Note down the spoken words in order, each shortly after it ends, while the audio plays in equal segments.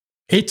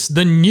It's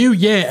the new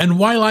year, and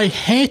while I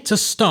hate to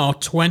start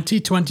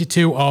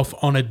 2022 off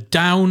on a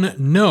down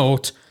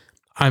note,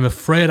 I'm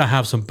afraid I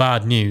have some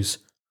bad news.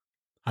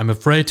 I'm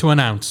afraid to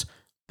announce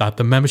that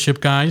the membership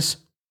guys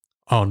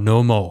are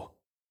no more.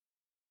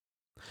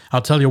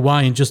 I'll tell you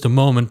why in just a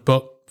moment,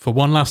 but for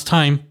one last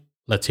time,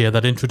 let's hear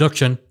that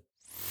introduction.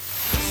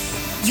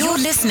 You're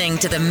listening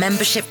to the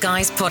Membership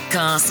Guys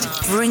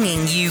podcast,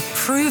 bringing you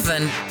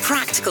proven,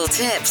 practical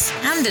tips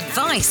and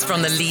advice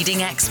from the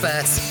leading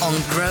experts on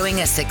growing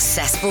a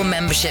successful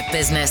membership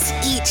business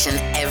each and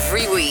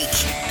every week.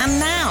 And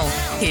now,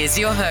 here's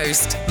your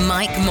host,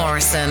 Mike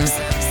Morrison.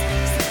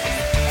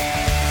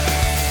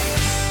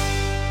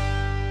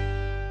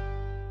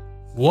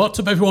 What's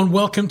up, everyone?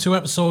 Welcome to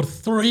episode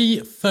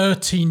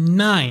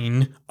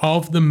 339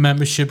 of the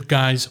Membership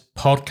Guys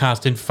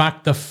podcast. In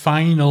fact, the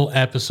final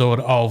episode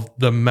of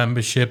the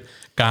Membership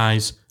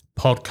Guys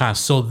podcast.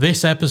 So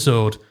this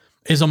episode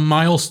is a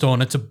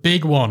milestone. It's a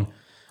big one.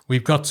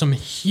 We've got some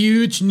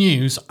huge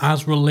news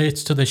as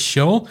relates to the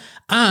show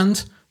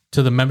and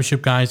to the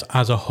Membership Guys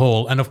as a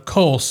whole. And of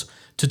course,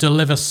 to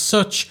deliver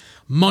such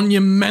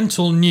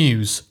monumental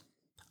news,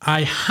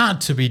 I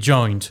had to be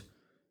joined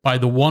by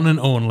the one and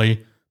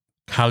only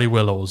Callie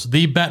Willows,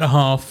 the better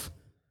half.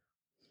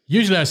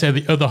 Usually I say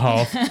the other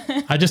half.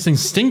 I just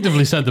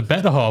instinctively said the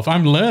better half.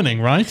 I'm learning,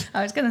 right?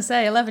 I was going to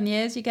say 11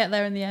 years, you get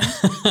there in the end.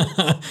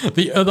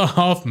 The other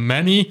half,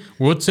 many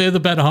would say the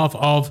better half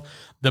of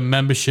the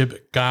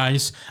Membership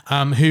Guys,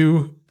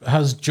 who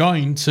has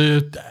joined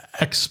to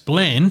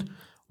explain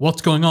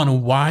what's going on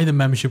and why the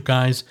Membership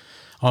Guys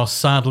are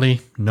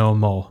sadly no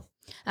more.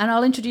 And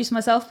I'll introduce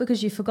myself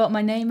because you forgot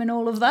my name and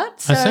all of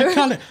that. So. I said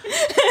Callie.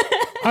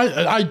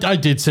 I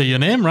did say your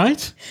name,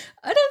 right?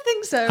 I don't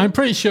think so. I'm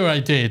pretty sure I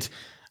did.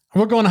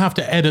 We're going to have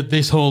to edit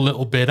this whole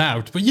little bit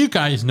out, but you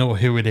guys know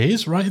who it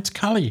is, right? It's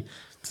Callie.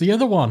 It's the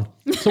other one.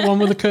 It's the one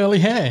with the curly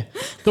hair.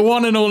 The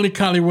one and only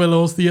Callie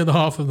Willows, the other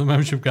half of the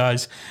Membership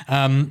Guys.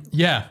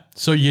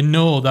 So you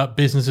know that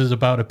business is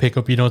about to pick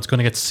up. You know it's going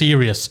to get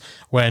serious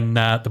when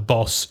the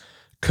boss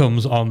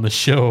comes on the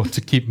show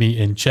to keep me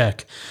in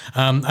check.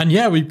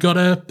 We've got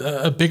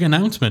a big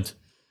announcement.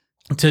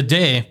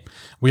 Today,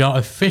 we are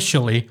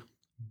officially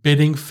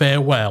bidding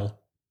farewell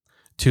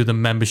to the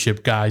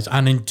Membership Guys.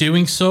 And in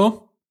doing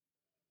so,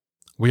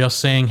 we are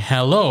saying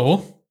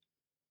hello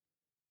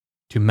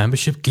to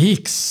Membership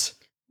Geeks.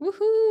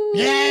 Woohoo!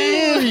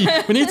 Yay!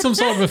 We need some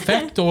sort of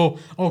effect or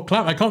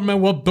clap. I can't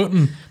remember what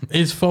button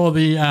is for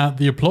the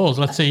applause.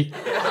 Let's see.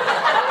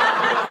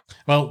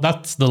 Well,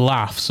 that's the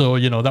laugh. So,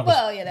 that was...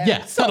 Well,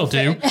 yeah, that'll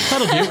do.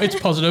 That'll do. It's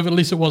positive. At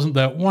least it wasn't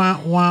the wah,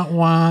 wah,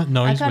 wah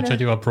noise, which I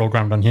do have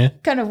programmed on here.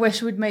 Kind of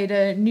wish we'd made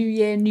a new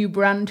year, new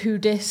brand, who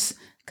dis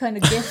kind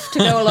of gift to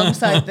go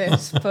alongside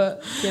this.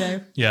 But,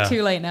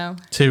 too late now.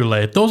 Too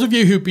late. Those of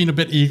you who've been a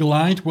bit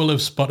eagle-eyed will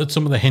have spotted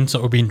some of the hints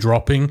that we've been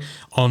dropping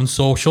on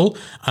social.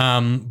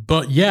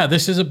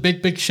 This is a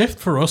big, big shift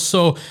for us.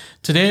 So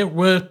today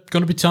we're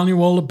going to be telling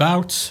you all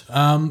about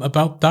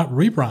that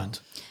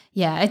rebrand.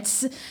 Yeah,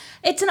 it's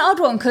an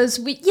odd one because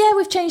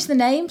we've changed the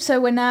name,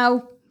 so we're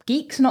now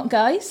Geeks, not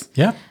Guys.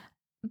 Yeah.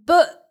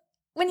 But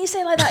when you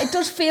say it like that, it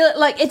does feel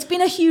like it's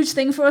been a huge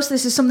thing for us.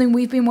 This is something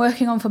we've been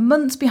working on for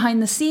months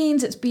behind the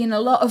scenes. It's been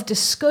a lot of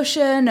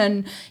discussion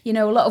and,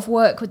 a lot of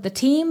work with the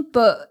team,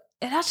 but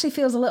it actually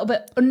feels a little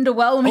bit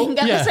underwhelming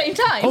at the same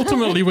time.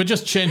 Ultimately, we're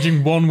just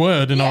changing one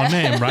word in our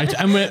name, right?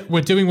 And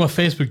we're doing what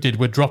Facebook did.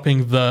 We're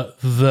dropping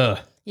the.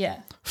 Yeah.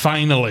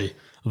 Finally,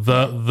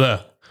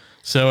 the.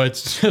 So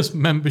it's just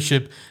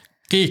Membership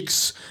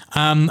Geeks.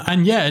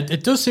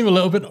 It does seem a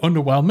little bit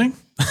underwhelming.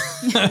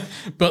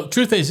 But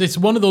truth is, it's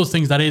one of those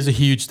things that is a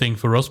huge thing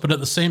for us. But at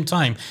the same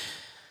time,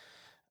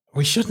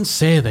 we shouldn't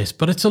say this,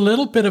 but it's a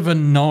little bit of a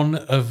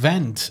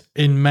non-event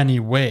in many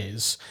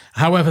ways.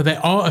 However, there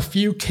are a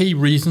few key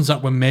reasons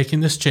that we're making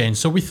this change.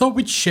 So we thought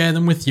we'd share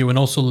them with you and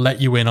also let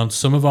you in on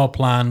some of our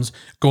plans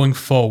going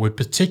forward,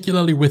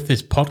 particularly with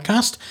this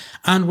podcast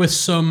and with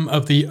some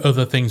of the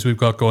other things we've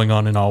got going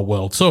on in our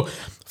world. So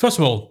first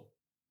of all,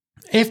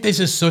 if this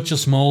is such a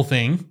small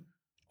thing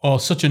or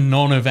such a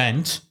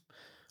non-event,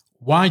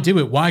 why do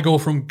it? Why go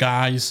from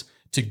Guys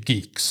to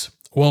Geeks?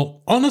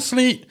 Well,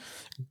 honestly,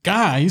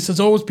 Guys has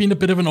always been a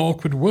bit of an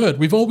awkward word.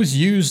 We've always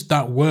used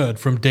that word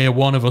from day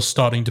one of us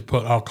starting to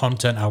put our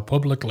content out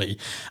publicly.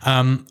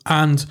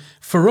 And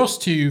for us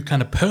to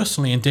kind of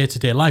personally in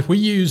day-to-day life, we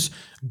use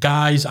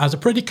Guys as a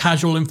pretty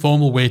casual,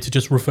 informal way to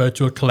just refer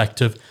to a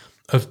collective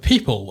of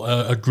people,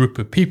 a group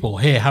of people.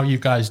 Hey, how are you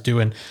guys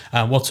doing?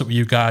 What's up with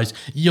you guys?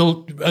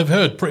 You'll have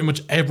heard pretty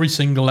much every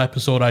single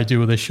episode I do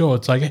of this show.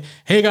 It's like,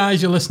 hey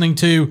guys, you're listening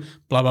to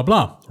blah, blah,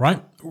 blah,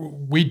 right?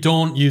 We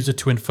don't use it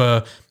to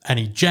infer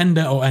any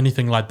gender or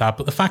anything like that.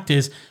 But the fact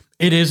is,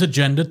 it is a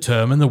gender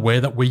term, and the way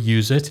that we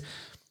use it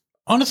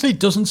honestly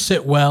doesn't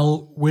sit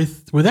well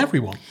with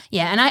everyone.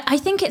 Yeah, and I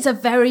think it's a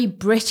very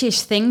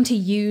British thing to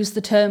use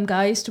the term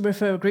guys to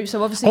refer a group.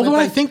 So obviously, although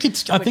I think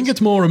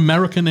it's more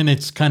American in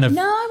its kind of.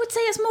 No, I would say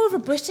it's more of a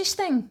British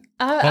thing.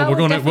 we're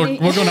going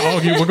to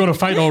argue. We're going to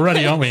fight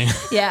already, aren't we?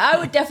 Yeah, I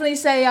would definitely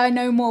say I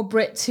know more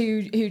Brits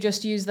who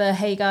just use the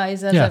 "hey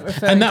guys" as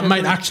and that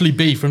might actually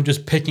be from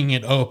just picking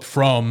it up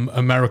from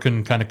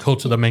American kind of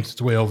culture that makes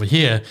its way over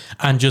here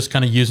and just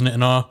kind of using it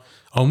in our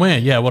own way.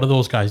 Yeah, what are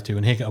those guys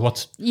doing? Hey,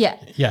 what's yeah.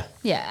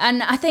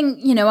 And I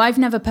think I've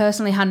never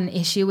personally had an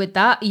issue with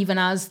that, even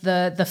as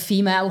the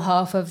female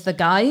half of the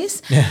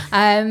guys.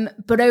 Yeah.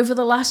 But over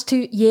the last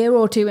year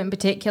or two in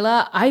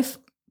particular, I've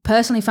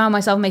personally found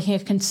myself making a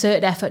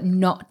concerted effort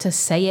not to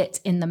say it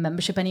in the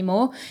membership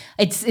anymore.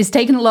 It's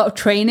taken a lot of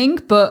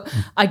training, but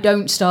I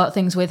don't start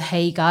things with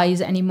 "hey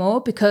guys"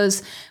 anymore,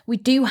 because we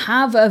do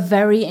have a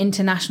very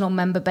international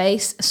member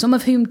base, some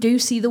of whom do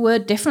see the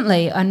word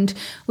differently, and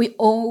we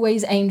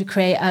always aim to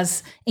create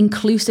as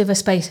inclusive a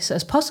space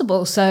as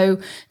possible. So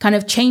kind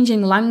of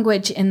changing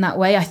language in that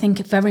way, I think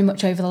very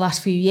much over the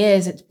last few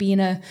years, it's been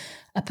a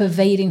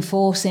pervading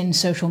force in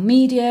social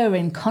media,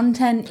 in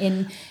content,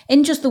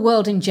 in just the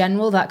world in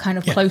general, that kind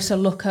of closer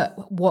look at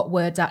what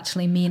words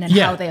actually mean and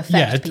how they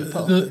affect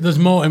people. There's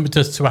more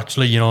impetus to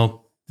actually,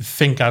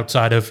 think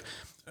outside of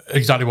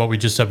exactly what we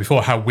just said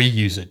before, how we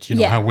use it,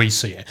 how we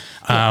see it.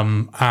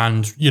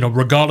 And,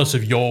 regardless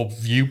of your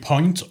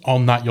viewpoint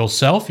on that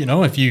yourself,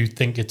 if you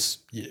think it's,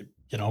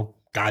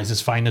 guys is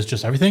fine as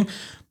just everything,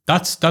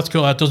 that's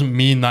cool. That doesn't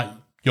mean that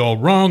you're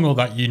wrong or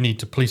that you need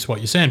to police what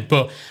you're saying.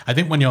 But I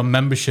think when you're a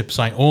membership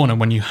site owner,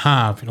 when you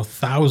have,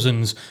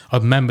 thousands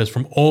of members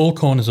from all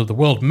corners of the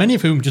world, many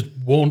of whom just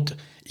won't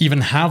even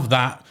have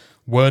that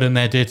word in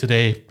their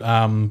day-to-day,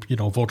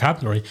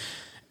 vocabulary,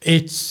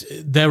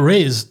 there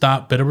is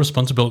that bit of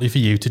responsibility for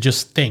you to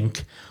just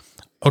think,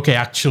 okay,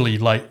 actually,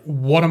 like,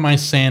 what am I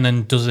saying?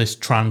 And does this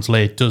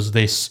translate? Does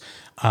this,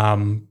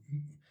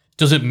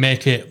 does it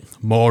make it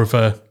more of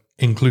a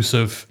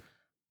inclusive,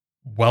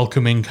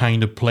 welcoming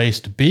kind of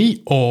place to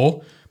be?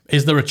 Or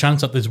is there a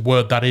chance that this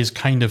word that is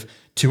kind of,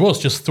 to us,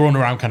 just thrown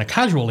around kind of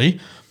casually,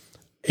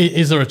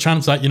 is there a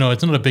chance that,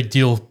 it's not a big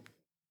deal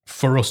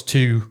for us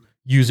to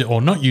use it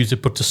or not use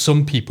it, but to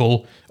some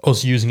people,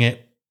 us using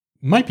it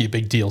might be a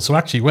big deal. So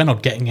actually, we're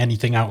not getting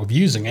anything out of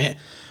using it,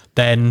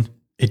 then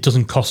it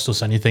doesn't cost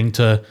us anything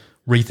to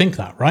rethink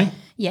that, right?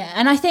 Yeah,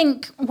 and I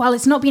think while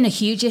it's not been a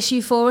huge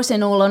issue for us,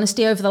 in all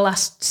honesty, over the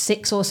last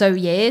 6 or so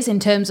years, in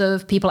terms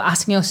of people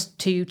asking us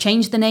to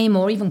change the name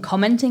or even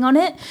commenting on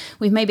it,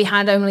 we've maybe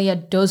had only a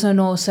dozen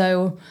or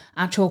so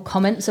actual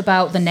comments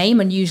about the name,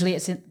 and usually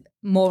it's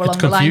more along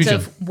the lines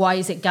of, why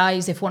is it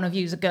guys if one of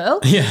you is a girl?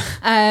 Yeah.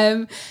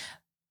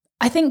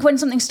 I think when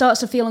something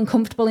starts to feel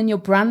uncomfortable in your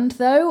brand,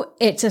 though,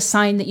 it's a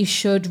sign that you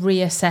should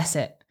reassess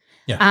it.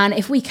 Yeah. And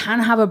if we can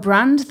have a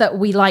brand that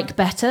we like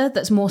better,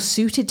 that's more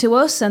suited to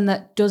us and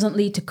that doesn't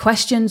lead to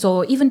questions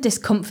or even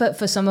discomfort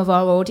for some of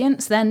our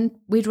audience, then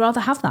we'd rather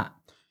have that.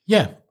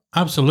 Yeah,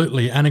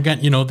 absolutely. And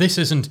again, this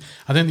isn't,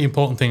 I think the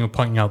important thing of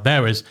pointing out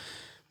there is,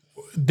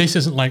 this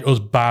isn't like us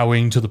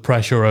bowing to the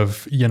pressure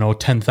of,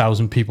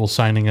 10,000 people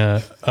signing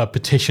a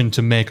petition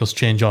to make us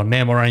change our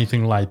name or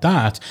anything like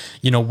that.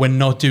 We're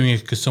not doing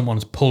it because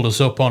someone's pulled us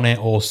up on it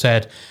or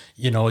said,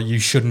 you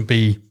shouldn't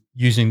be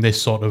using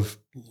this sort of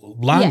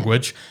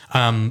language.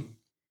 Yeah.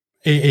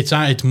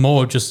 It's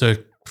more just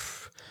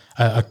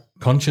a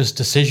conscious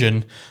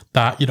decision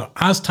that,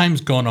 as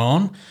time's gone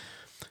on,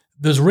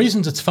 there's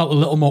reasons it's felt a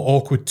little more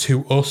awkward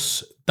to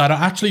us that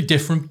are actually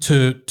different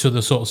to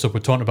the sort of stuff we're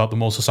talking about, the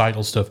more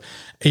societal stuff.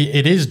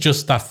 It is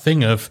just that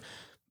thing of,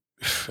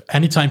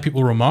 anytime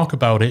people remark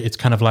about it, it's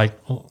kind of like,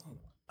 oh,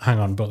 hang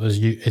on, but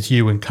it's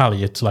you and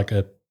Callie. It's like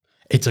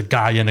it's a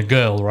guy and a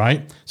girl,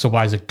 right? So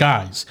why is it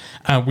guys?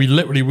 And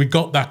we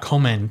got that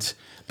comment,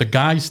 the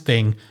guys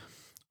thing,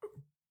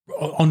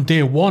 on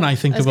day one, I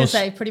think, I was going to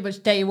say pretty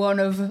much day one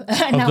of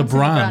announcing the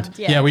brand.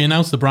 Yeah, we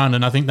announced the brand,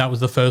 and I think that was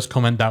the first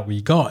comment that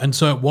we got. And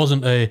so it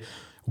wasn't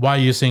why are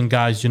you saying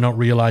guys? Do you not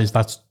realize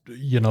that's,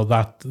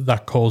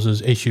 that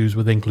causes issues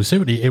with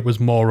inclusivity? It was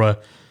more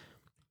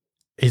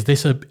is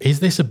this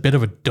a bit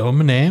of a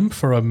dumb name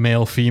for a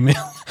male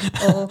female?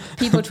 Or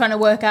people trying to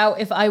work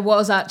out if I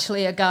was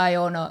actually a guy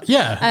or not.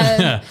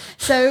 Yeah.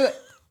 So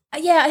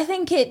yeah, I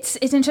think it's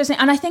interesting.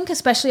 And I think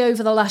especially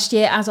over the last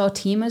year, as our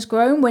team has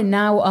grown, we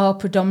now are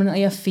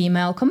predominantly a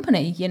female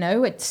company.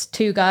 It's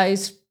 2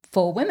 guys,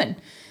 4 women.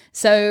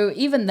 So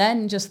even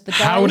then, just the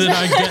guys... How did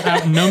I get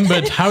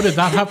outnumbered? How did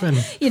that happen?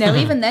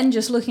 Even then,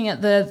 just looking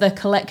at the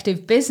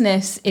collective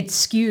business, it's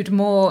skewed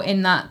more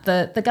in that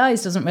the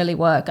guys doesn't really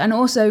work. And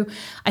also,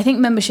 I think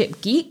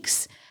Membership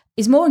Geeks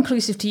is more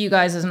inclusive to you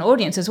guys as an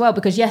audience as well,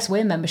 because yes,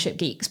 we're membership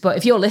geeks, but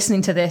if you're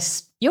listening to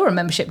this, you're a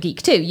membership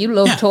geek too. You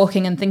love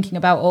talking and thinking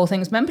about all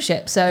things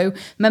membership. So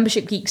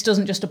Membership Geeks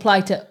doesn't just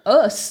apply to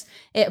us,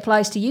 it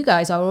applies to you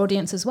guys, our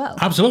audience as well.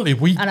 Absolutely.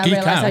 And I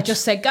realised I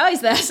just said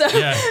guys there. So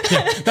yeah.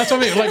 That's what I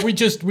mean. Like we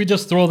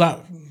just throw that,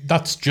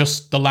 that's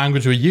just the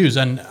language we use,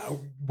 and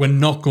we're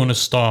not going to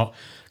start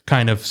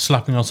kind of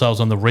slapping ourselves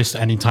on the wrist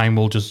anytime.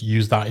 We'll just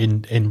use that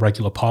in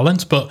regular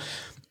parlance. But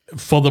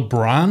for the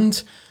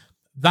brand,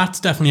 that's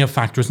definitely a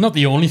factor. It's not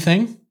the only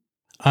thing.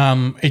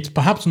 It's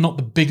perhaps not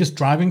the biggest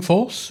driving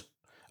force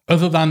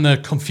other than the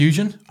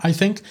confusion, I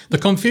think. The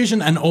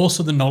confusion and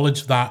also the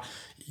knowledge that,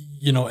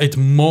 it's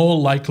more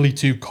likely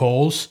to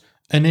cause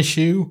an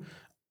issue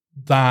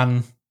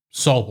than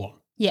solve one.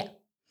 Yeah.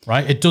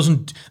 Right?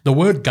 The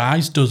word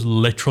guys does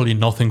literally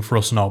nothing for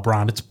us in our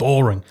brand. It's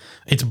boring.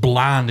 It's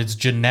bland. It's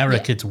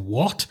generic. It's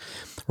what?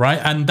 Right?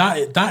 And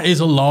that is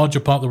a larger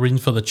part of the reason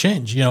for the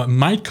change. It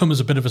might come as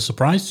a bit of a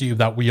surprise to you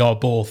that we are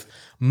both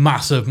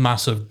massive,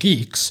 massive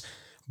geeks,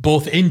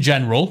 both in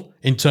general,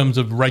 in terms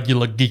of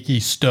regular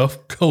geeky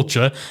stuff,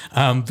 culture,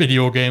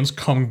 video games,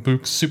 comic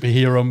books,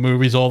 superhero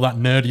movies, all that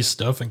nerdy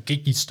stuff and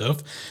geeky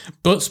stuff.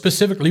 But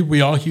specifically, we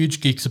are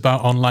huge geeks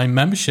about online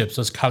memberships,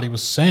 as Callie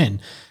was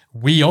saying.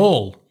 We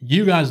all,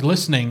 you guys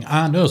listening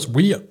and us,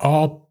 we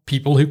are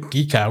people who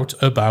geek out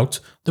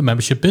about the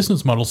membership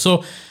business model.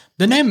 So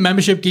the name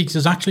Membership Geeks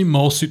is actually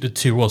more suited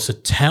to us.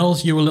 It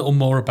tells you a little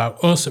more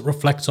about us. It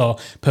reflects our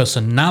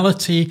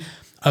personality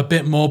a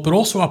bit more, but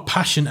also our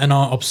passion and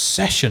our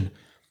obsession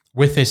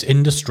with this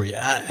industry.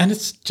 And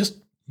it's just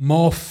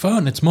more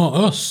fun. It's more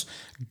us.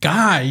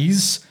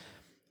 Guys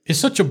is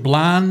such a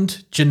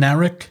bland,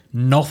 generic,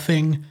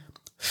 nothing,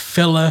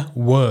 filler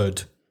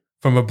word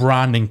from a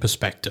branding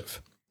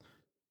perspective.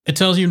 It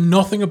tells you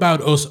nothing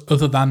about us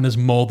other than there's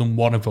more than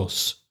one of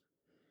us.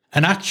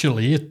 And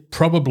actually, it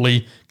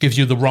probably gives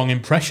you the wrong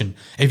impression.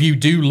 If you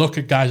do look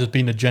at guys as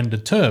being a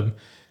gendered term,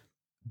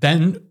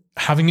 then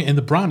having it in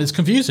the brand is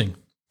confusing.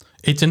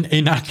 It's an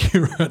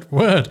inaccurate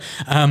word.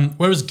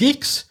 Whereas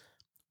geeks,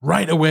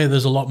 right away,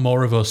 there's a lot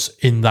more of us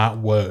in that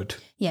word.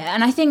 Yeah,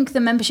 and I think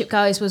the Membership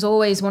Guys was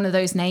always one of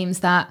those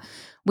names that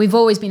we've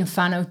always been a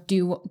fan of,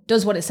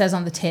 does what it says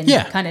on the tin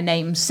kind of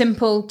name,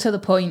 simple, to the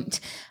point.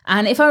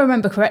 And if I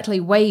remember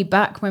correctly, way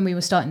back when we were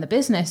starting the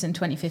business in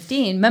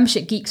 2015,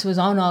 Membership Geeks was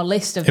on our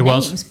list of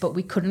names, but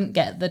we couldn't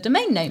get the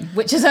domain name,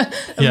 which is a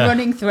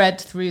running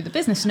thread through the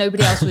business.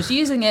 Nobody else was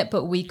using it,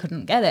 but we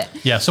couldn't get it.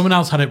 Yeah, someone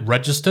else had it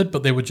registered,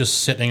 but they were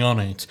just sitting on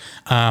it.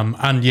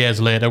 And years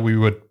later, we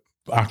would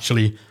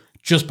actually,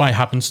 just by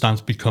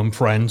happenstance, become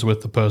friends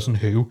with the person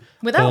who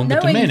owned the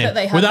domain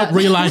name. Without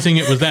realizing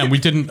it was them. We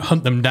didn't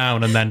hunt them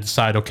down and then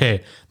decide,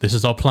 okay, this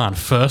is our plan.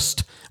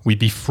 First, we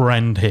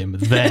befriend him.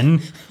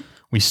 Then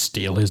we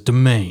steal his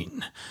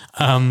domain.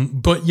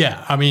 But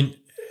yeah, I mean,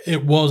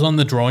 it was on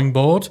the drawing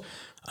board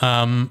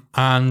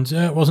and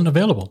it wasn't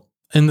available.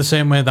 In the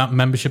same way that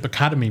Membership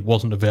Academy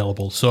wasn't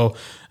available. So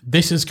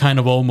this is kind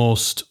of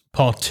almost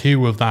part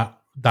two of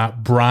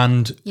that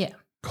brand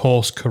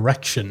course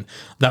correction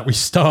that we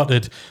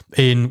started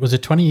in, was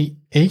it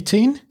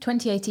 2018?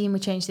 2018, we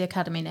changed the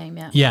Academy name,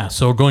 Yeah,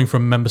 so going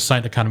from Member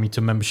Site Academy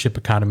to Membership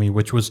Academy,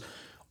 which was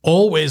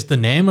always the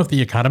name of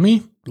the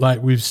Academy.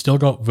 Like, we've still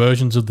got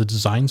versions of the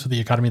designs for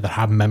the Academy that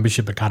have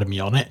Membership Academy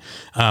on it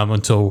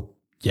until,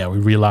 we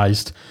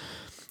realized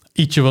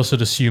each of us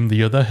had assumed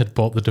the other had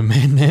bought the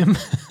domain name.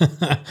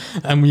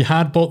 And we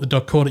had bought the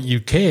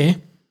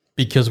 .co.uk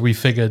because we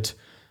figured,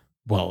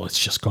 well, it's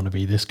just going to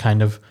be this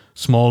kind of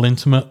small,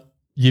 intimate,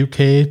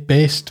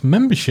 UK-based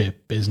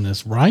membership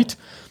business, right?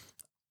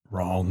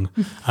 Wrong.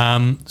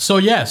 So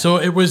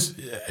it was,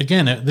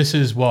 again, this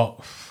is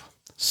what,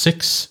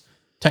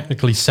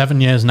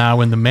 7 years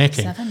now in the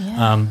making,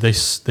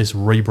 this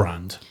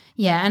rebrand.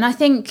 Yeah, and I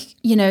think,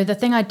 the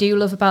thing I do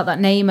love about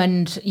that name,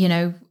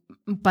 and,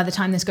 by the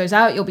time this goes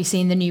out, you'll be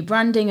seeing the new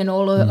branding and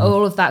all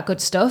of that good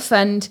stuff.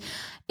 And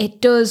it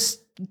does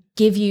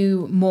give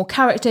you more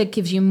character,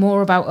 gives you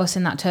more about us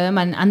in that term.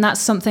 And that's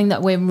something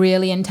that we're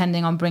really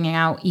intending on bringing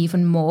out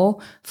even more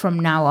from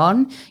now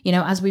on.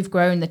 As we've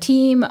grown the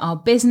team, our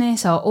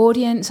business, our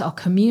audience, our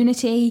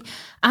community,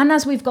 and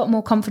as we've got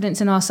more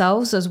confidence in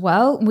ourselves as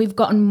well, we've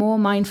gotten more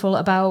mindful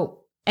about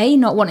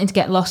not wanting to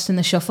get lost in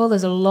the shuffle.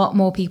 There's a lot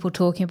more people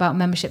talking about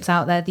memberships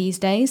out there these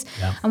days.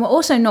 Yeah. And we're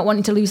also not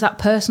wanting to lose that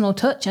personal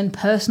touch and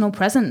personal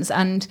presence,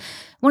 and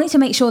wanting to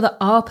make sure that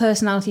our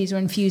personalities are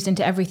infused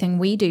into everything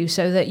we do,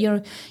 so that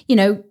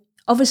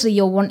obviously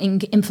you're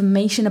wanting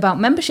information about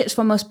memberships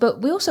from us,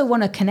 but we also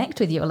want to connect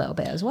with you a little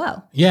bit as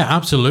well. Yeah,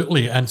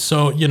 absolutely. And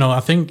so,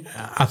 I think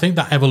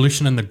that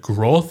evolution and the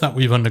growth that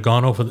we've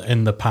undergone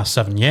in the past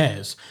 7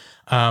 years,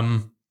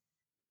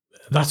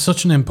 that's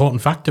such an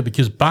important factor,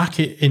 because back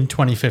in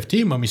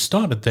 2015, when we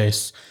started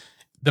this,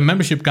 the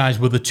Membership Guys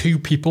were the two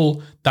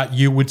people that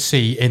you would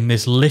see in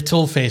this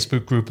little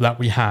Facebook group that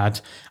we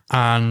had.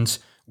 And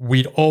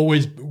we'd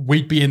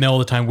be in there all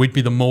the time. We'd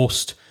be the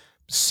most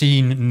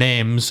seen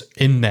names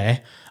in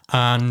there.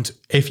 And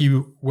if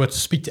you were to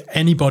speak to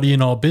anybody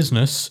in our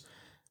business,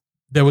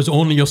 there was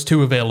only us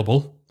two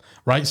available,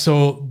 right?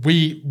 So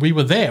we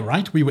were there,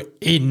 right? We were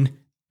in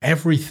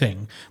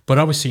everything. But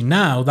obviously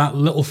now that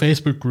little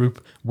Facebook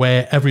group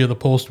where every other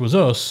post was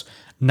us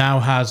now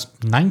has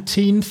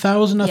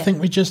 19,000, I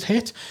think we just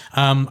hit.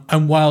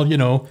 And while,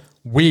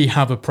 we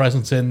have a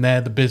presence in there,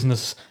 the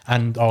business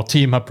and our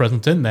team have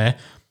presence in there,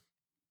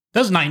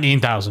 there's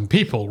 19,000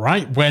 people,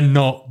 right? We're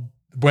not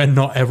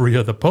every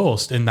other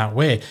post in that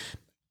way.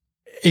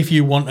 If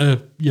you want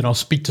to,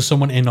 speak to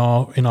someone in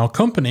our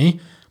company,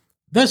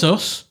 there's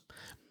us.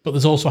 but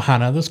there's also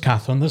Hannah, there's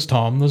Catherine, there's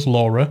Tom, there's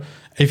Laura.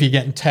 If you're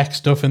getting tech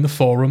stuff in the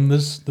forum,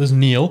 there's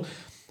Neil.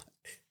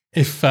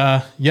 If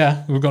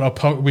we've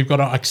got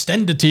our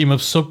extended team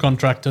of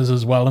subcontractors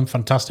as well and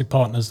fantastic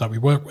partners that we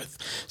work with.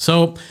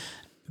 So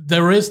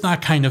there is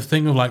that kind of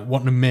thing of like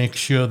wanting to make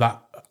sure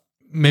that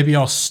maybe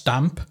our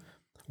stamp,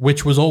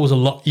 which was always a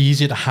lot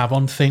easier to have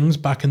on things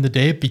back in the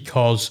day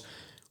because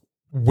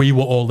we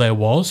were all there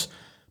was.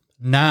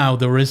 Now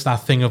there is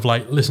that thing of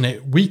like,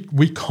 listen,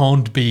 we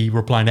can't be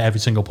replying to every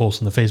single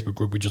post in the Facebook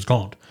group. We just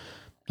can't.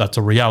 That's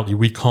a reality.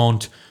 We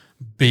can't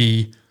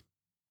be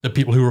the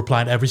people who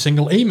reply to every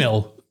single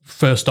email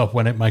first up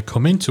when it might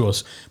come into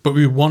us. But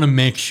we want to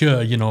make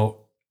sure,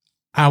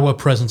 our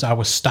presence,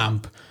 our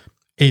stamp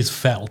is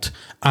felt.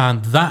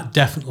 And that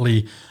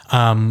definitely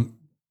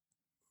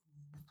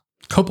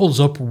couples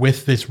up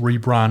with this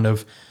rebrand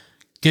of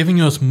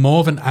giving us more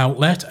of an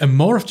outlet and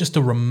more of just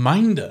a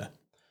reminder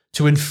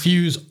to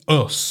infuse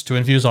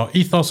our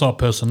ethos, our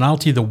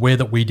personality, the way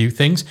that we do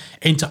things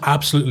into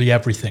absolutely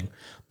everything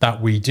that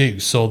we do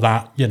so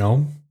that,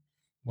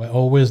 we're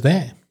always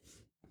there.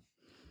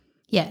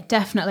 Yeah,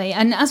 definitely.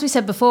 And as we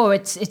said before,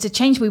 it's a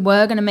change we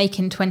were going to make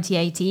in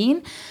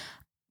 2018,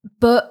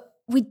 but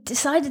we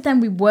decided then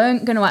we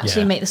weren't going to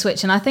actually make the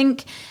switch. And I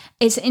think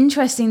it's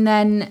interesting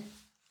then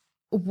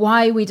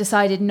why we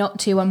decided not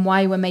to and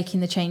why we're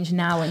making the change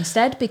now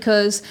instead,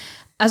 because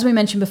as we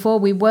mentioned before,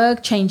 we were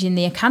changing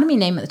the Academy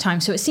name at the time,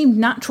 so it seemed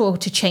natural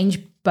to change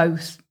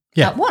both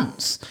at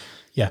once.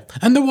 Yeah,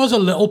 and there was a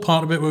little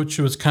part of it which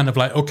was kind of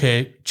like,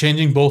 okay,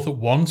 changing both at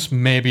once,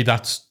 maybe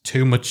that's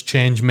too much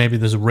change. Maybe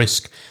there's a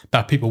risk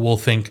that people will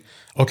think,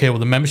 okay, well,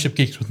 the Membership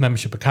Geeks with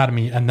Membership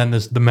Academy, and then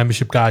there's the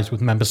Membership Guys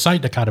with Member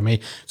Site Academy.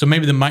 So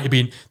maybe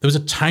there was a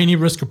tiny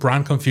risk of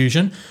brand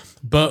confusion,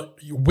 but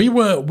we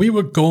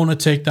were going to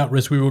take that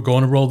risk. We were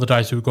going to roll the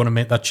dice. We were going to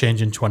make that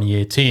change in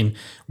 2018.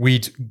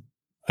 We'd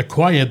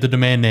acquired the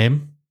domain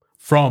name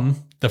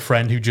from the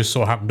friend who just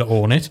so happened to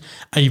own it.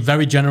 He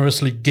very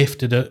generously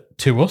gifted it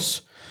to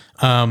us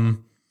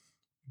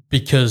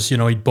because,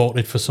 he bought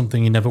it for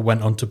something he never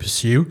went on to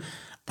pursue.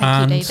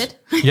 Thank you, David.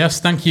 Yes,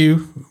 thank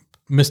you,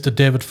 Mr.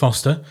 David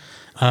Foster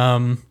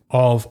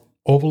of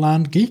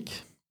Overland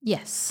Geek.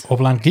 Yes.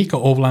 Overland Geek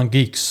or Overland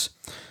Geeks?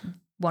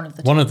 One of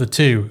the two. One of the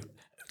two.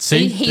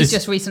 See, he's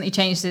just recently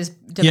changed his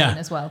domain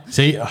as well.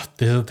 See, this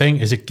is the thing.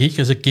 Is it Geek?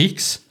 Is it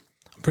Geeks?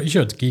 I'm pretty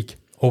sure it's Geek.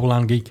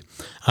 Overland Geek.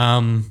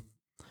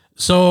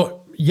 So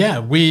yeah,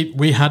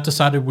 we had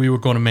decided we were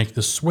going to make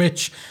the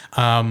switch,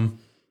 time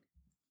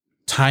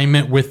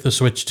it with the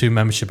switch to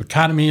Membership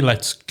Academy.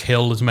 Let's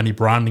kill as many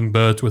branding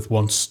birds with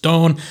one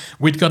stone.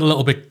 We'd got a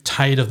little bit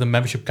tired of the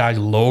Membership Guys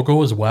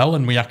logo as well,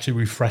 and we actually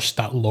refreshed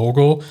that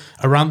logo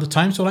around the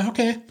time. So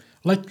okay,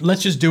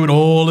 let's just do it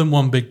all in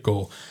one big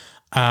go.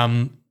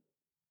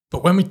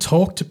 But when we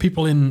talk to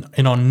people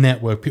in our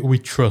network, people we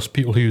trust,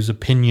 people whose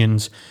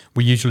opinions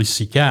we usually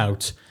seek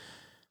out,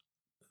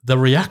 the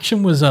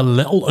reaction was a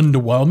little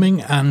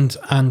underwhelming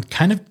and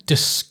kind of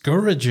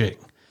discouraging,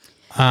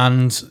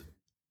 and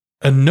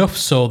enough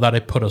so that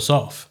it put us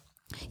off.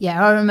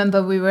 Yeah, I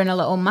remember we were in a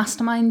little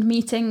mastermind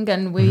meeting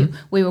and we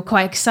were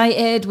quite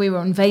excited. We were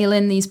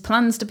unveiling these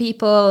plans to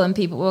people and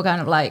people were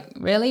kind of like,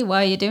 really?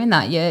 Why are you doing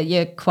that?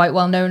 You're quite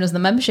well known as the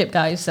Membership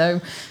Guys.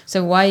 So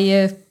why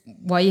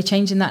are you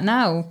changing that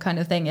now kind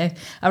of thing?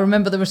 I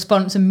remember the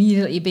response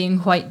immediately being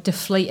quite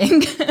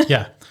deflating.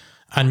 Yeah.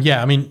 And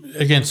yeah, I mean,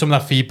 again, some of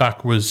that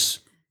feedback was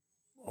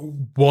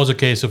a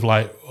case of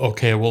like,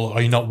 okay, well,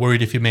 are you not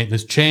worried if you make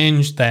this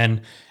change,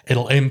 then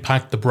it'll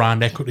impact the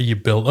brand equity you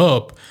built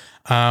up?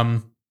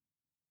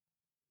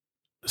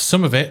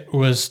 Some of it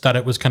was that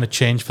it was kind of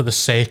change for the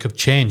sake of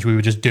change. We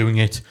were just doing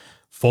it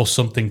for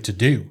something to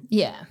do.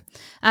 Yeah.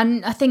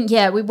 And I think,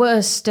 we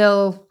were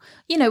still,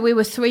 we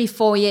were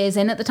 3-4 years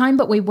in at the time,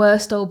 but we were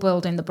still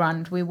building the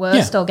brand. We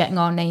were still getting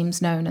our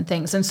names known and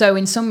things. And so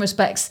in some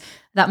respects,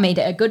 that made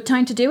it a good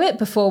time to do it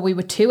before we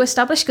were too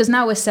established, because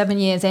now we're 7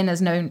 years in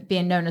as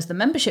being known as the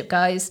Membership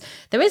Guys.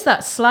 There is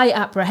that slight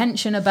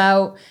apprehension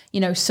about,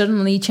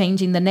 suddenly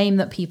changing the name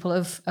that people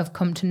have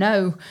come to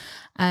know.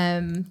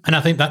 And I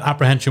think that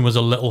apprehension was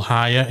a little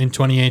higher in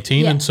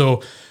 2018. And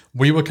so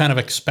we were kind of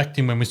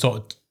expecting, when we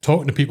started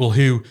talking to people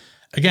who,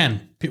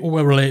 again, people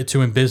we're related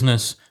to in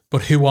business,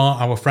 but who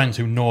are our friends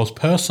who know us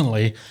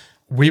personally,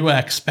 we were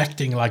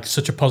expecting like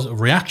such a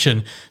positive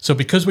reaction. So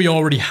because we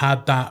already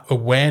had that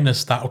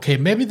awareness that, okay,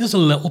 maybe there's a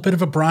little bit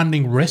of a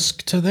branding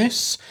risk to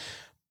this,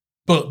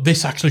 but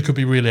this actually could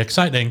be really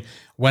exciting,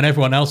 when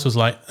everyone else was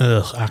like,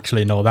 ugh,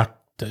 actually, no, that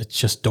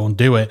just don't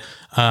do it.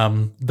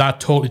 That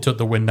totally took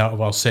the wind out of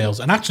our sails.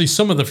 And actually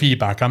some of the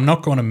feedback, I'm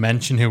not going to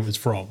mention who it was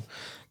from,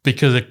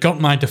 because it got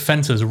my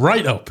defenses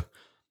right up,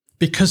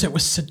 because it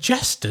was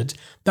suggested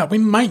that we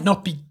might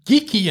not be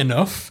geeky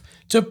enough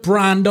to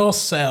brand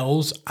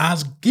ourselves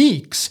as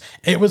geeks.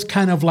 It was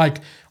kind of like,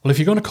 well, if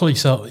you're going to call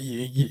yourself,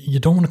 you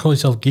don't want to call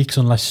yourself geeks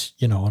unless,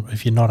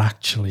 if you're not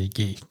actually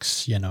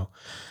geeks, you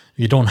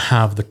don't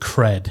have the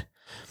cred.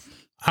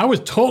 I was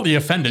totally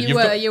offended. You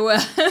were.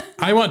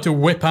 I want to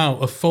whip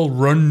out a full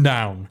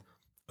rundown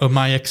of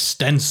my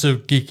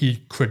extensive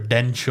geeky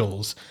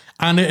credentials.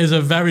 And it is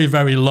a very,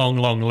 very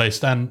long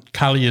list. And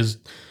Callie has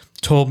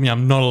told me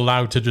I'm not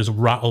allowed to just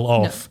rattle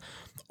off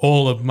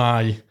all of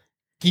my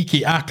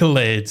geeky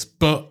accolades.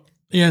 But,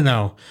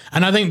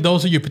 and I think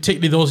those of you,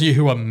 particularly those of you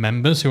who are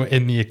members, who are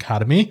in the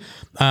academy,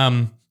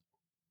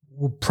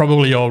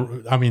 probably all,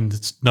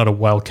 it's not a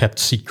well-kept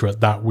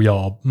secret that we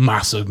are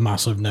massive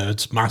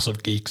nerds,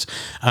 massive geeks.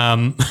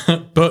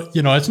 But,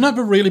 it's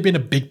never really been a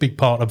big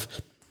part of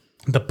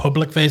the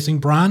public-facing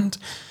brand.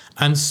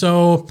 And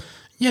so,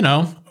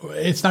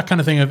 it's that kind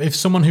of thing of if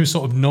someone who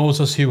sort of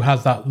knows us, who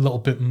has that little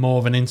bit more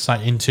of an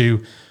insight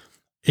into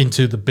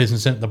the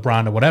business, into the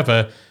brand or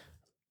whatever,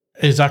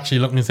 is actually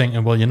looking and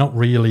thinking, well, you don't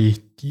really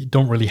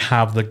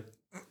have the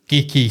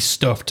geeky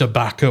stuff to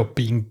back up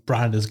being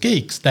branded as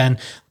geeks, then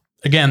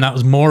again, that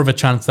was more of a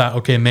chance that,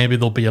 okay, maybe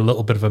there'll be a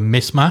little bit of a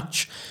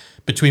mismatch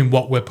between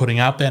what we're putting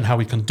out there and how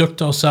we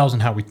conduct ourselves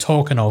and how we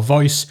talk and our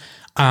voice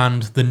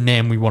and the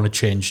name we want to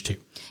change to.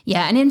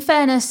 Yeah, and in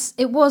fairness,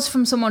 it was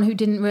from someone who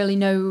didn't really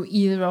know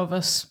either of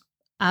us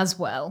as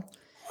well.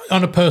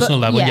 On a personal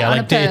level,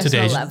 like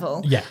day-to-day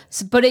level. Yeah.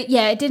 So, but it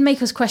did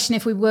make us question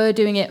if we were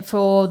doing it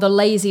for the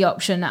lazy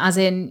option, as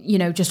in,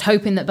 just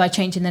hoping that by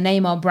changing the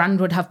name, our brand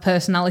would have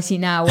personality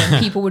now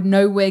and people would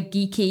know we're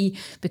geeky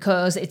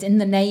because it's in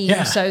the name.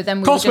 Yeah. So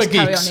then we would just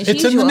carry on as usual.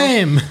 It's in the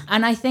name.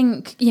 And I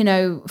think,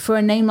 for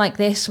a name like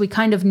this, we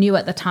kind of knew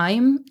at the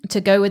time to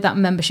go with that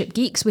membership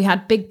Geeks. We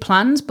had big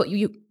plans, but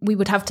we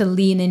would have to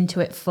lean into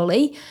it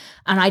fully.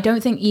 And I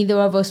don't think either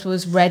of us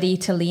was ready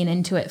to lean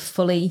into it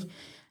fully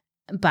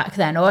back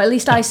then, or at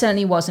least I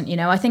certainly wasn't.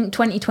 I think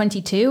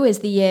 2022 is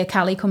the year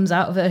Callie comes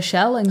out of her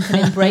shell and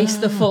can embrace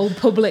the full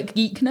public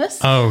geekness.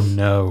 Oh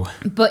no.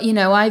 But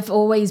I've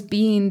always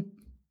been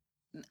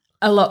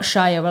a lot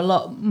shyer, a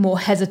lot more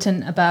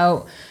hesitant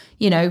about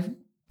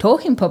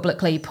talking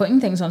publicly,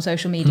 putting things on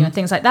social media and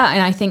things like that.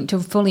 And I think to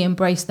fully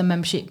embrace the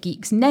Membership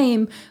Geeks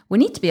name, we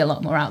need to be a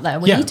lot more out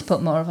there. We need to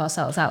put more of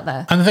ourselves out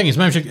there. And the thing is,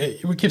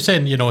 membership, we keep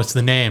saying, it's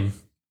the name.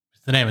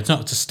 The name. It's not.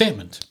 It's a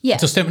statement. Yeah.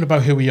 It's a statement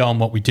about who we are and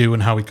what we do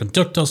and how we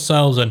conduct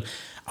ourselves and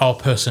our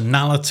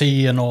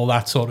personality and all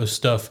that sort of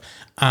stuff.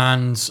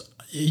 And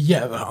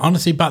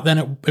honestly, back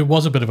then it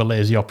was a bit of a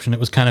lazy option.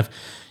 It was kind of,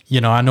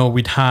 I know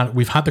we've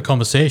had the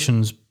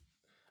conversations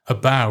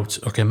about,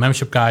 okay,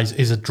 Membership Guys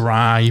is a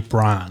dry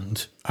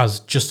brand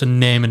as just a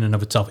name in and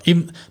of itself.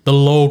 Even the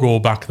logo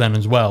back then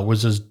as well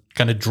was as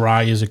kind of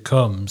dry as it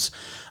comes.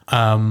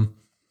 And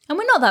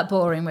we're not that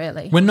boring,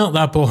 really. We're not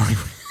that boring.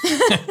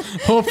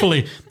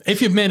 Hopefully,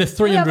 if you've made a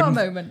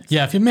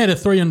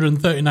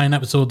 339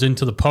 episodes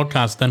into the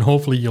podcast, then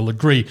hopefully you'll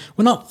agree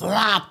we're not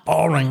that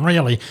boring,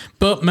 really.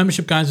 But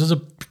Membership Guys is a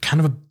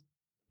kind of a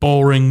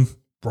boring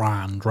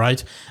brand,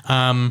 right?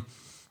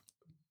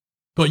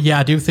 But yeah,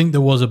 I do think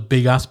there was a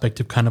big aspect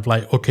of kind of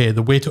like, okay,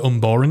 the way to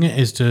unboring it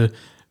is to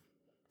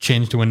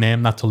change to a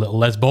name that's a little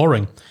less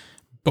boring,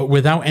 but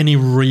without any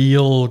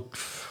real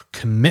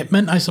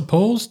commitment, I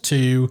suppose,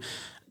 to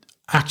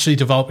actually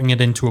developing it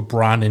into a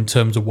brand in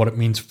terms of what it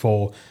means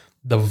for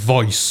the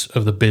voice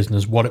of the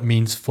business, what it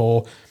means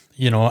for,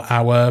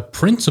 our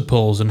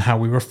principles and how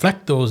we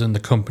reflect those in the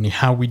company,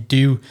 how we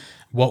do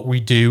what we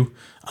do.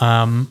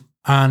 And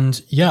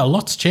a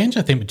lot's changed,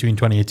 I think, between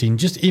 2018,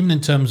 just even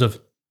in terms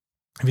of,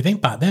 if you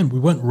think back then, we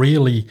weren't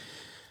really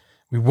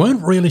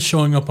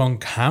showing up on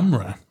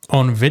camera,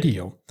 on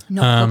video.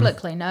 Not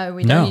publicly, no.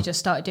 We'd only just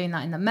started doing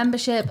that in the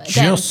membership.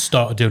 Again,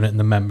 started doing it in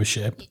the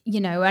membership.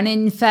 And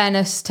in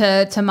fairness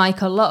to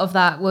Mike, a lot of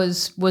that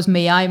was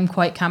me. I'm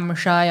quite camera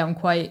shy. I'm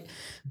quite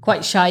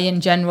shy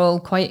in general,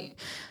 quite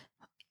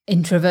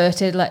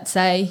introverted, let's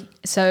say.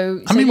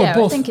 So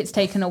I think it's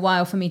taken a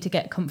while for me to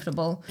get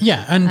comfortable.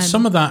 Yeah, and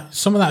some of that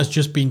has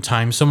just been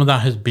time. Some of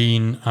that has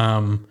been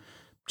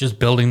just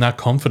building that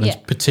confidence,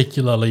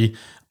 particularly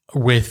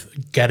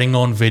with getting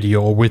on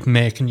video, with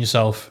making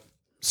yourself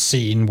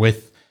seen,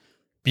 with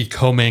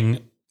becoming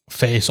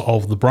face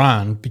of the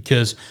brand,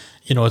 because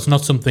it's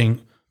not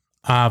something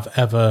I've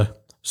ever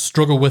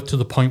struggled with to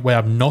the point where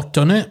I've not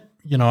done it.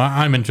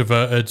 I'm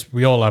introverted.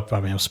 We all have.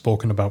 I've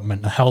spoken about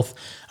mental health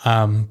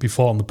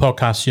before on the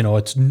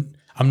podcast.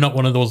 I'm not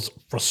one of those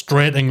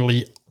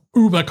frustratingly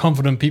uber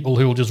confident people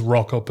who will just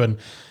rock up and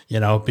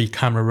be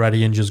camera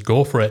ready and just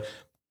go for it.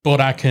 But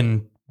I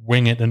can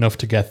wing it enough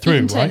to get through. You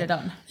can turn right? it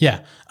on. Yeah,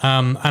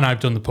 and I've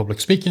done the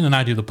public speaking and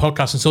I do the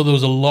podcast, and so there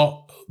was a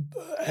lot.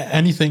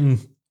 Anything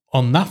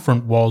on that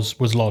front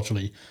was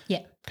largely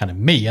kind of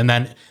me. And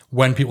then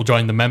when people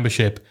joined the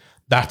membership,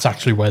 that's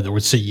actually where they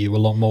would see you a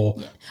lot more.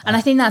 Yeah. And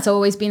I think that's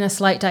always been a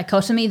slight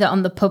dichotomy, that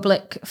on the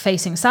public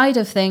facing side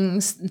of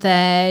things,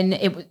 then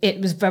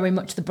it was very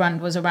much the brand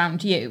was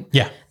around you.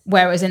 Yeah.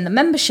 Whereas in the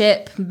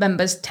membership,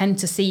 members tend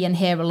to see and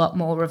hear a lot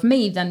more of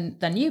me than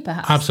you,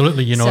 perhaps.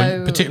 Absolutely,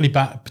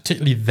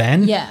 particularly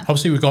then. Yeah.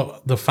 Obviously, we've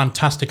got the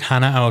fantastic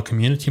Hannah, our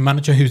community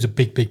manager, who's a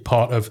big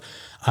part of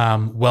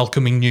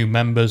welcoming new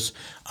members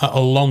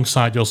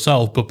alongside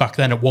yourself. But back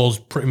then, it was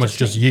pretty much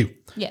just you.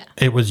 Yeah.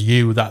 It was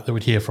you that they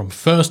would hear from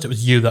first. It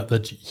was you that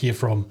they'd hear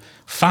from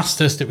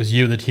fastest. It was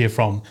you that hear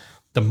from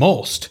the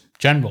most.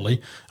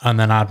 generally, and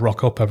then I'd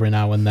rock up every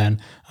now and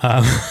then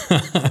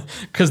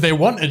because they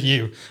wanted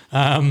you.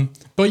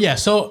 But yeah,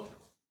 so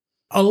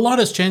a lot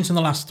has changed in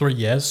the last 3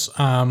 years.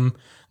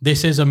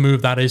 This is a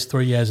move that is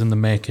 3 years in the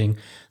making.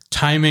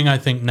 Timing, I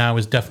think, now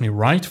is definitely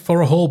right for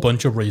a whole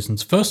bunch of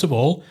reasons. First of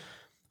all,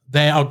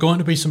 there are going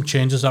to be some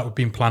changes that we've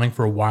been planning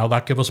for a while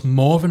that give us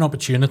more of an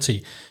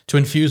opportunity to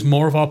infuse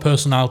more of our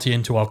personality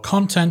into our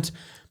content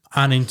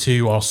and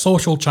into our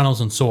social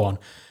channels and so on.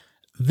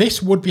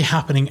 This would be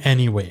happening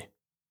anyway,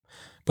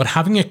 but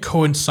having it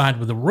coincide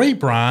with a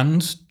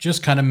rebrand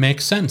just kind of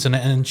makes sense, and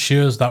it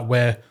ensures that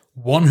we're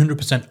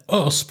 100%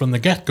 us from the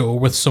get-go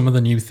with some of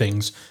the new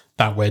things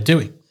that we're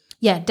doing.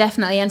 Yeah,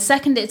 definitely. And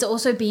second, it's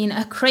also been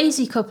a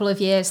crazy couple of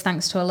years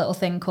thanks to a little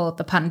thing called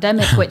the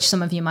pandemic, which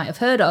some of you might have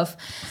heard of.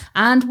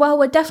 And while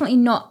we're definitely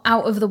not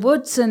out of the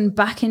woods and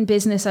back in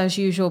business as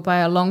usual by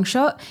a long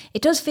shot,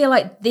 it does feel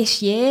like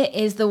this year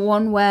is the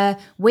one where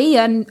we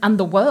and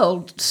the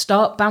world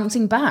start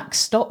bouncing back,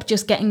 stop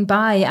just getting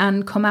by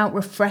and come out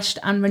refreshed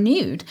and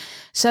renewed.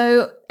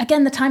 So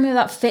again, the timing of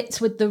that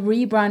fits with the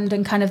rebrand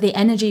and kind of the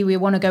energy we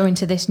want to go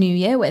into this new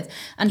year with.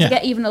 And to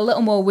get even a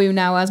little more woo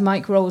now, as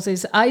Mike rolls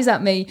his eyes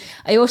at me,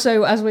 I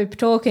also, as we're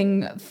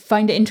talking,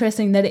 find it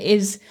interesting that it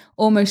is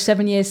almost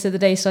 7 years to the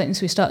day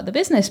since we started the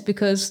business,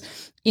 because,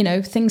 you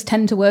know, things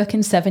tend to work in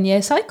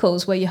 7-year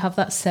cycles where you have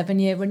that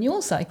 7-year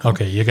renewal cycle.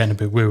 Okay, you're getting a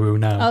bit woo-woo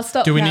now. I'll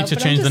stop. Do we now, need to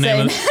change the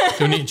name?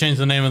 Do we need to change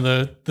the name of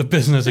the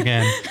business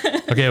again?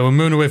 Okay, we're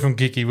moving away from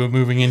geeky. We're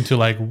moving into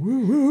like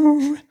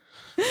woo-woo.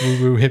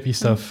 Woo-woo hippie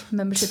stuff.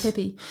 Membership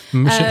hippie.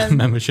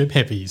 Membership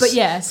hippies. But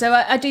yeah, so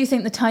I do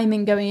think the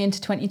timing going into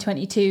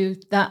 2022,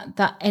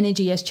 that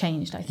energy has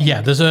changed, I think.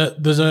 Yeah, there's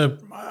a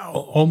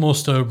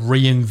almost a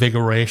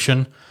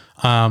reinvigoration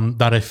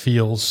that it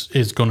feels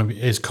is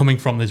coming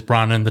from this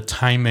brand, and the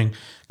timing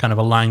kind of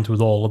aligns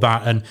with all of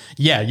that. And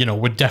yeah, you know,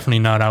 we're definitely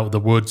not out of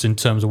the woods in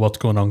terms of what's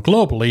going on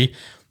globally,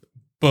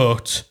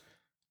 but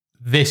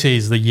this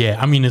is the year.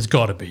 I mean, it's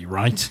got to be,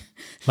 right?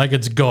 Like,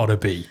 it's got to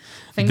be.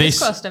 Fingers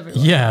crossed,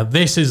 everyone. Yeah,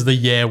 this is the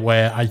year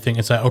where I think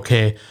it's like,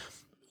 okay,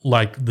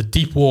 like the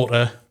deep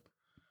water,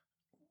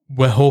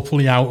 we're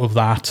hopefully out of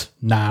that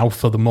now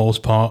for the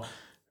most part.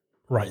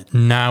 Right,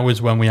 now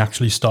is when we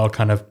actually start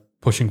kind of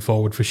pushing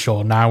forward for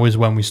sure. Now is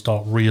when we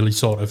start really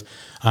sort of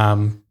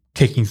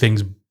kicking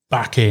things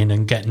back in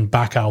and getting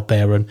back out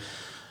there and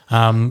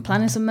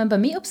planning some member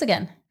meetups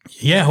again.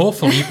 Yeah,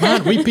 hopefully.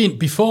 Man, we've been,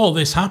 before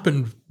this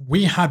happened,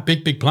 we had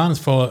big plans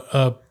for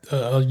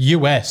a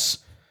US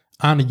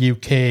and a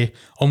UK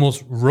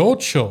almost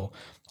roadshow.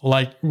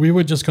 Like, we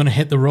were just going to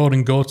hit the road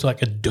and go to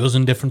like a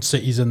dozen different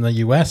cities in the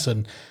US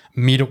and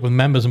meet up with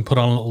members and put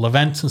on little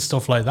events and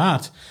stuff like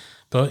that.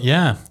 But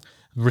yeah,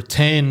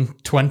 retain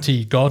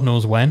 20, God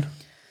knows when.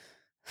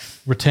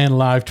 Retain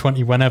live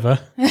 20 whenever.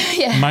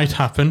 Yeah. Might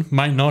happen,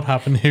 might not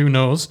happen, who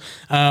knows.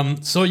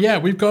 So yeah,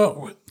 we've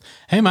got,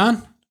 hey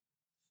man,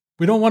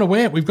 we don't want to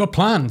wait, we've got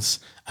plans.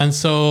 And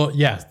so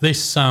yeah,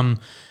 this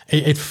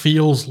it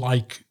feels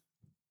like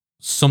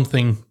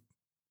something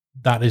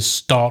that is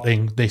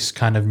starting this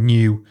kind of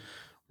new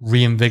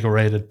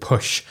reinvigorated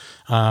push.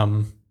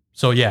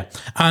 So yeah,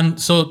 and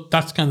so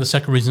that's kind of the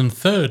second reason.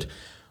 Third,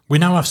 we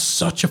now have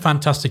such a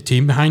fantastic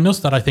team behind us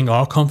that I think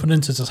our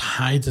confidence is as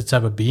high as it's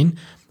ever been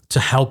to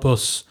help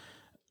us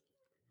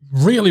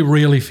really,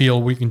 really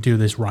feel we can do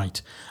this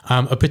right.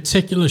 A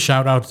particular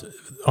shout out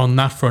on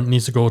that front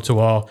needs to go to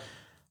our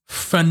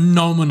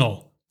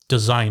phenomenal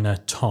designer,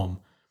 Tom,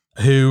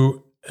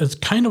 who has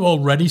kind of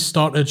already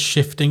started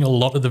shifting a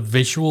lot of the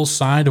visual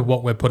side of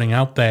what we're putting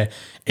out there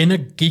in a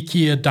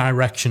geekier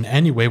direction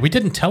anyway. We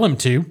didn't tell him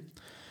to,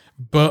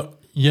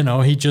 but, you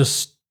know, he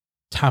just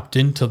tapped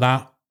into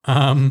that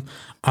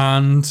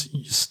and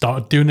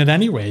started doing it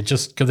anyway,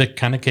 just because it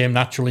kind of came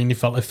naturally and he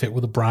felt it fit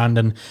with the brand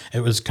and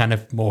it was kind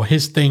of more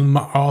his thing,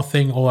 our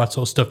thing, all that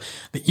sort of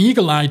stuff. The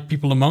eagle-eyed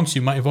people amongst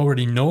you might have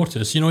already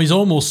noticed, you know, he's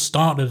almost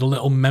started a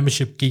little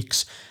Membership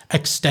Geeks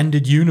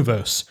extended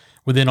universe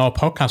within our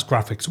podcast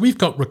graphics. We've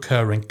got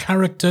recurring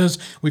characters,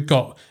 we've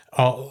got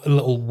our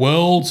little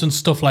worlds and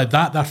stuff like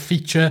that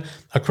feature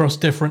across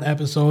different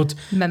episodes.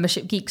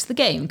 Membership Geeks the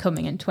game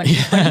coming in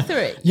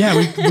 2023. Yeah,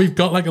 we've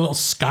got like a little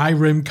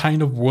Skyrim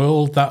kind of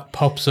world that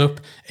pops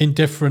up in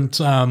different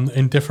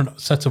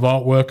sets of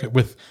artwork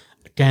with,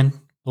 again,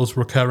 those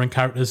recurring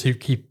characters who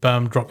keep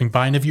dropping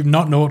by. And if you've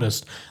not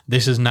noticed,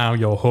 this is now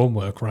your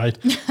homework, right?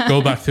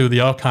 Go back through the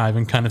archive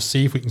and kind of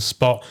see if we can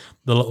spot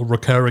the little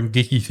recurring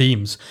geeky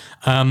themes.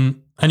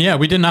 And yeah,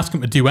 we didn't ask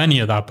him to do any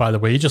of that, by the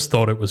way. He just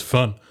thought it was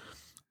fun.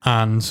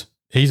 And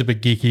he's a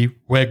bit geeky.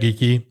 We're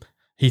geeky.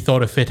 He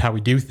thought it fit how we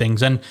do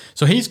things. And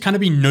so he's kind of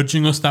been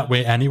nudging us that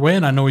way anyway.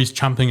 And I know he's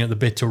champing at the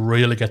bit to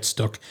really get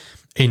stuck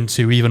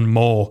into even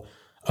more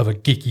of a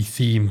geeky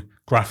theme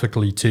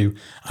graphically too.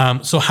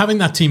 So having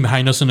that team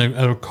behind us, and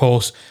of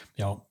course,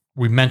 you know,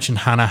 we mentioned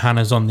Hannah.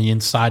 Hannah's on the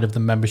inside of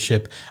the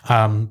membership.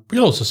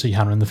 We'll also see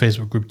Hannah in the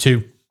Facebook group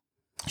too.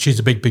 She's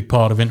a big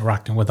part of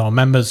interacting with our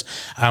members.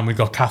 We've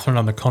got Catherine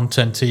on the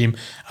content team,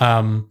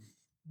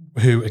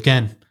 who,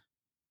 again,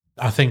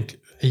 I think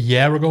a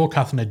year ago,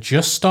 Catherine had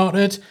just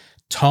started.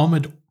 Tom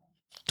had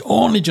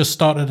only just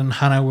started, and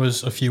Hannah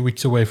was a few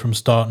weeks away from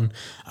starting.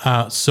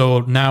 So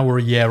now we're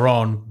a year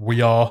on.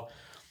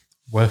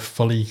 We're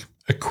fully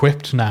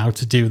equipped now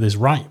to do this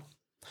right.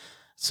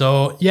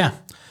 So yeah.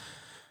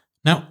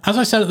 Now, as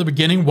I said at the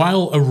beginning,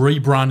 while a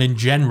rebrand in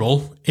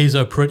general is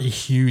a pretty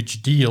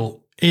huge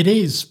deal, it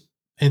is,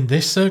 in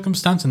this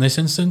circumstance, in this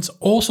instance,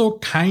 also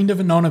kind of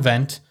a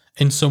non-event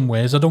in some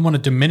ways. I don't want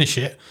to diminish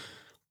it,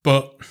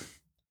 but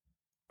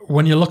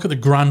when you look at the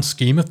grand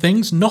scheme of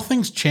things,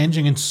 nothing's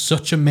changing in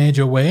such a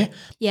major way.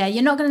 Yeah,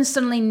 you're not going to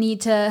suddenly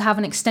need to have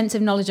an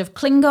extensive knowledge of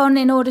Klingon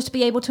in order to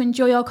be able to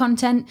enjoy our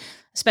content,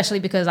 especially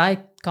because I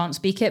can't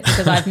speak it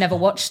because I've never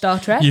watched Star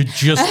Trek. You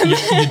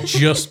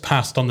just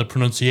passed on the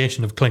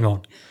pronunciation of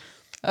Klingon.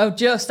 Oh, I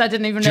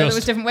didn't even know there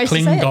was different ways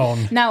Klingon. to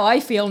say it. Now I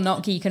feel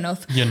not geek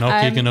enough. You're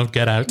not geek enough,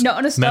 get out. Not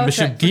on a Star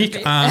Membership Trek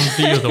geek and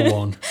the other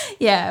one.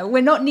 Yeah,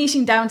 we're not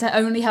niching down to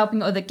only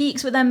helping other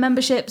geeks with their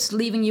memberships,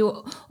 leaving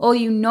all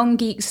you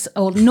non-geeks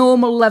or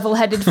normal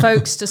level-headed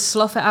folks to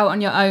slough it out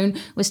on your own.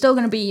 We're still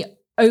going to be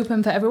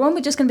open for everyone.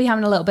 We're just going to be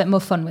having a little bit more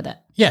fun with it.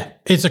 Yeah,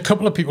 it's a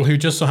couple of people who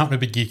just so happen to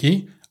be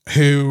geeky,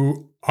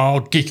 who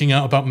are geeking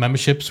out about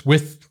memberships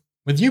with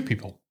you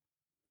people,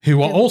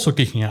 who are also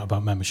geeking out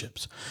about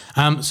memberships.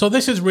 So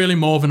this is really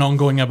more of an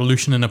ongoing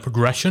evolution and a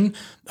progression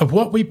of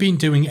what we've been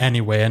doing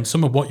anyway, and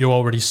some of what you're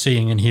already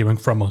seeing and hearing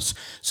from us.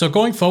 So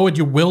going forward,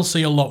 you will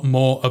see a lot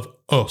more of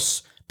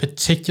us,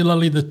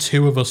 particularly the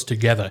two of us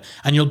together.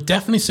 And you'll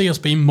definitely see us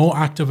being more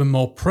active and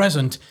more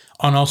present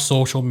on our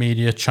social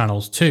media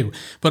channels too.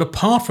 But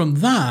apart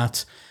from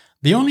that,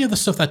 the only other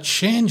stuff that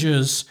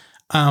changes,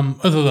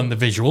 other than the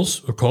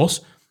visuals, of course,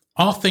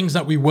 are things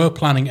that we were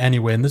planning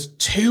anyway. And there's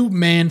two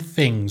main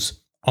things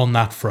on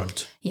that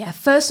front. Yeah,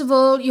 first of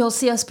all, you'll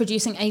see us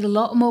producing a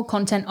lot more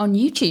content on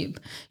YouTube.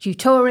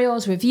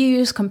 Tutorials,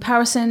 reviews,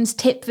 comparisons,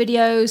 tip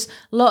videos,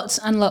 lots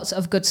and lots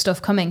of good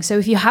stuff coming. So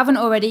if you haven't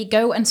already,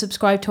 go and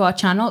subscribe to our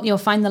channel. You'll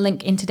find the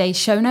link in today's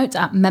show notes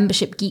at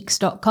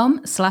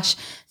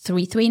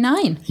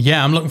membershipgeeks.com/339.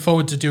 Yeah, I'm looking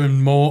forward to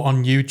doing more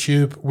on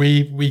YouTube.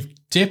 We've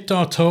dipped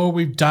our toe,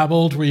 we've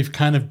dabbled, we've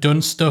kind of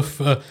done stuff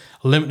for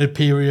limited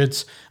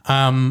periods,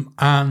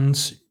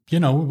 and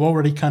we're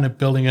already kind of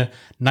building a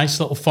nice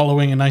little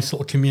following, a nice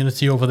little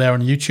community over there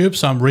on YouTube.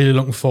 So I'm really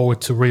looking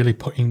forward to really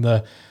putting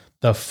the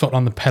foot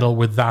on the pedal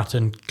with that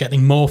and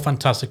getting more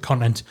fantastic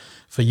content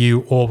for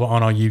you over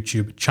on our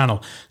YouTube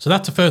channel. So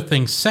that's the first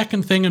thing.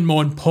 Second thing, and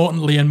more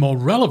importantly and more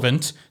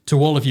relevant to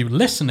all of you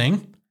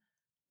listening,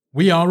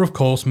 we are, of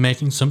course,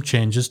 making some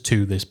changes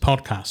to this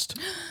podcast.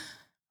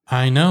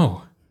 I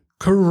know.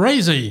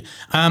 Crazy.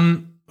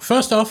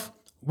 First off,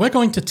 we're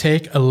going to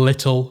take a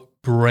little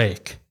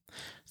break.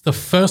 The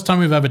first time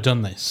we've ever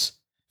done this.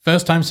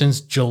 First time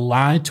since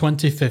July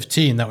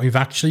 2015 that we've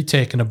actually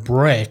taken a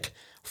break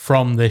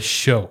from this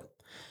show.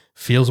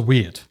 Feels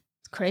weird.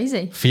 It's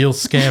crazy. Feels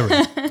scary.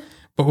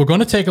 But we're going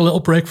to take a little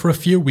break for a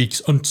few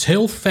weeks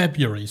until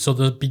February, so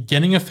the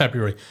beginning of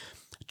February,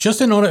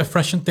 just in order to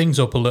freshen things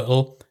up a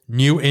little,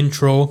 new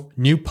intro,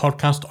 new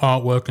podcast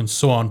artwork and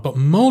so on, but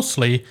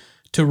mostly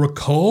to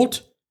record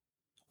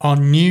our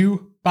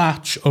new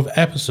batch of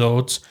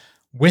episodes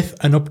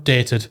with an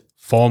updated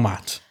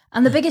format.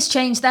 And the biggest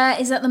change there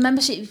is that the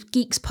Membership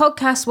Geeks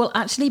podcast will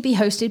actually be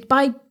hosted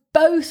by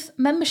both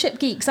Membership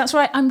Geeks. That's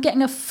right, I'm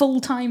getting a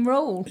full-time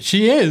role.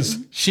 She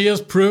is. She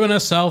has proven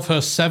herself. Her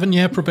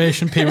 7-year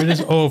probation period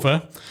is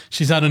over.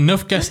 She's had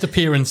enough guest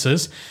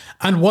appearances.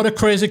 And what a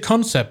crazy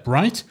concept,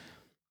 right?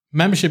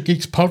 Membership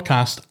Geeks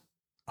podcast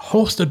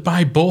hosted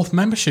by both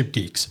Membership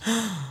Geeks.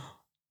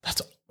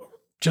 That's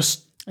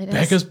just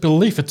beggars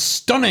belief. It's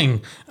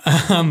stunning.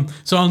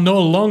 So I'll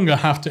no longer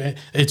have to...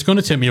 It's going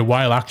to take me a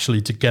while,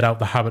 actually, to get out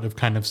the habit of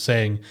kind of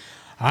saying,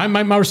 I'm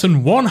Mike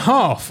Morrison, one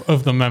half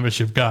of the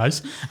membership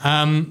guys.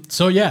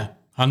 So yeah,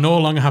 I no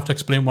longer have to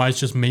explain why it's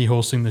just me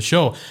hosting the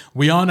show.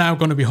 We are now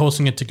going to be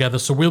hosting it together,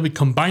 so we'll be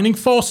combining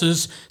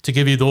forces to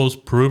give you those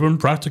proven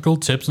practical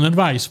tips and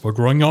advice for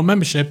growing your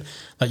membership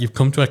that you've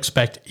come to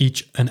expect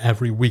each and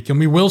every week. And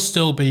we will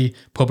still be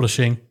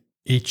publishing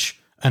each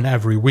and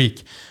every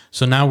week.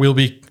 So now we'll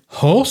be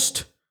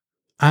host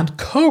and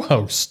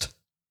co-host.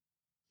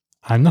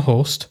 I'm the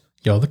host.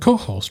 You're the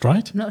co-host,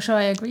 right? I'm not sure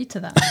I agree to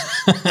that.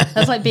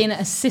 That's like being an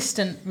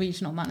assistant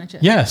regional manager.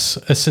 Yes,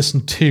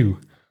 assistant to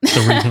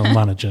the regional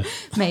manager.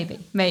 Maybe.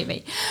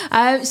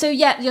 So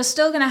yeah, you're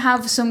still going to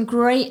have some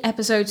great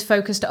episodes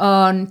focused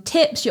on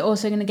tips. You're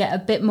also going to get a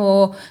bit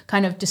more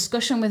kind of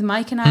discussion with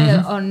Mike and I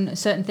on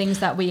certain things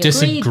that we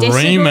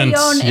disagree on in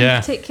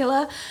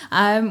particular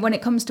when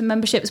it comes to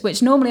memberships,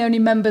 which normally only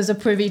members are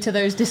privy to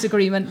those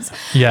disagreements.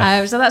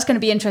 Yeah. So that's going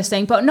to be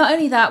interesting. But not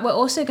only that, we're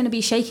also going to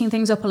be shaking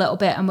things up a little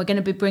bit, and we're going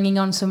to be bringing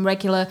on some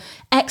regular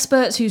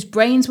experts whose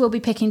brains we'll be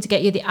picking to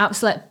get you the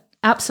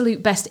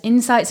absolute best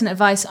insights and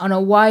advice on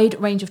a wide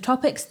range of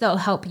topics that'll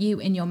help you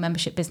in your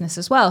membership business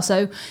as well.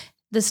 So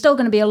there's still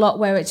going to be a lot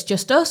where it's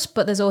just us,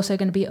 but there's also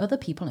going to be other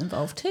people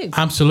involved too.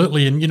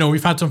 Absolutely. And,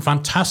 we've had some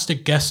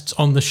fantastic guests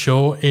on the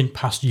show in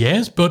past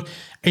years, but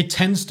it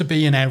tends to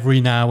be an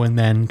every now and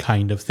then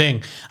kind of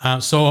thing.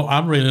 So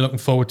I'm really looking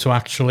forward to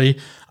actually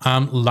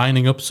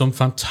lining up some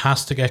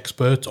fantastic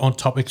experts on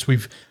topics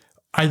we've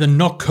either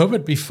not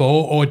covered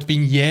before, or it's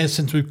been years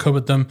since we've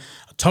covered them,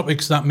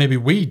 topics that maybe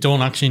we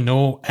don't actually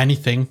know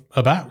anything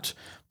about.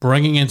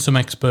 Bringing in some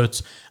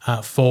experts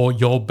for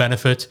your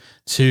benefit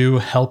to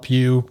help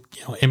you,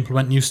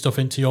 implement new stuff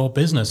into your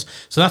business.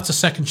 So that's the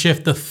second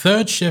shift. The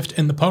third shift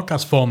in the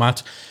podcast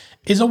format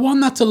is a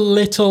one that's a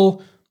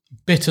little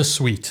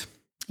bittersweet.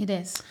 It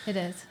is.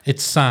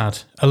 It's sad,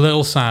 a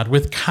little sad,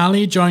 with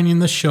Callie joining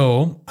the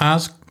show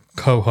as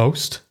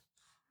co-host.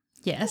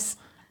 Yes.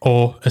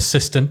 Or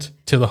assistant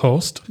to the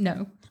host.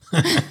 No.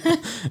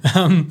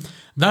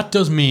 That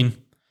does mean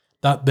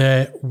that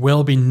there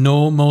will be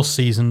no more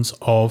seasons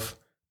of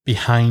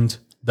Behind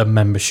the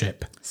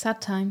Membership.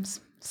 Sad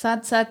times.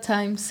 Sad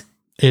times.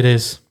 It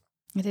is.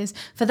 It is.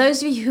 For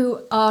those of you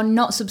who are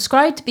not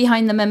subscribed to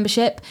Behind the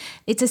Membership,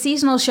 it's a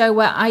seasonal show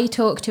where I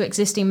talk to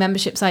existing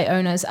membership site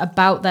owners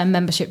about their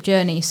membership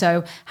journey.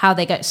 So how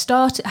they got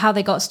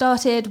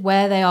started,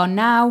 where they are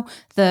now,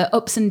 the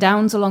ups and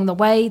downs along the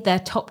way, their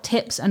top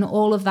tips and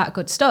all of that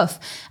good stuff.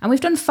 And we've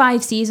done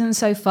 5 seasons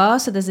so far,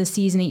 so there's a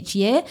season each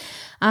year.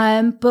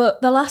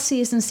 But the last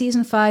season,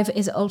 season 5,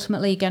 is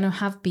ultimately going to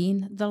have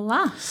been the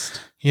last.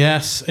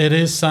 Yes, it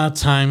is sad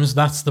times.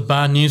 That's the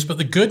bad news. But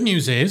the good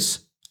news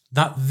is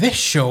that this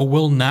show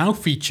will now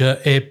feature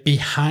a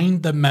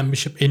Behind the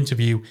Membership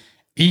interview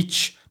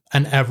each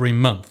and every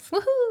month.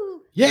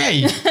 Woohoo!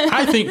 Yay!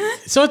 I think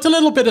so. It's a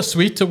little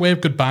bittersweet to wave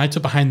goodbye to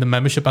Behind the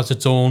Membership as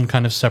its own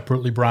kind of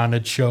separately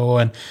branded show,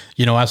 and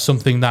as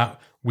something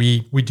that we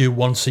do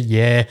once a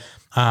year.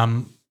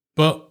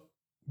 But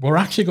we're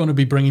actually going to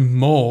be bringing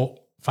more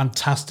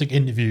fantastic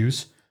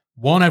interviews,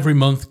 one every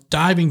month,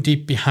 diving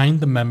deep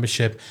behind the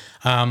membership.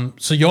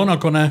 So you're not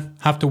going to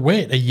have to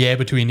wait a year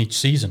between each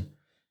season.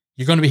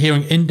 You're going to be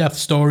hearing in-depth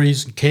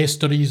stories and case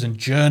studies and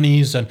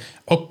journeys and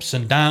ups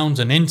and downs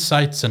and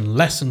insights and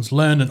lessons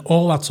learned and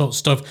all that sort of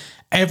stuff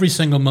every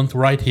single month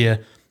right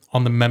here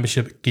on the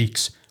Membership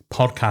Geeks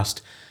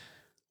podcast.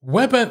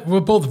 We're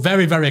both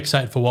very, very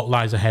excited for what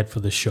lies ahead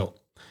for this show.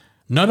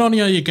 Not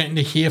only are you getting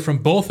to hear from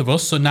both of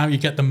us, so now you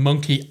get the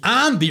monkey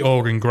and the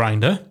organ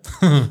grinder,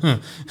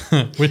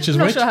 which is I'm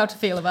not sure how to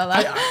feel about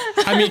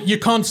that. I mean, you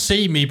can't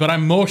see me, but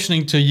I'm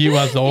motioning to you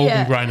as the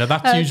organ grinder.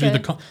 That's usually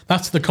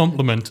that's the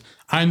compliment.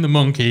 I'm the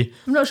monkey.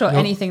 I'm not sure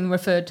anything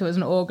referred to as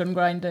an organ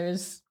grinder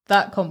is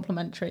that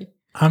complimentary.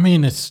 I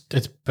mean, it's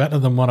better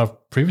than what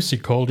I've previously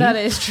called you. That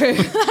is true.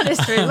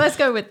 Let's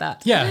go with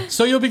that. Yeah,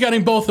 so you'll be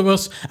getting both of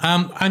us,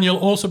 and you'll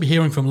also be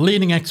hearing from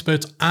leading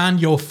experts and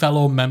your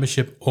fellow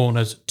membership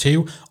owners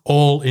too,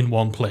 all in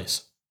one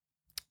place.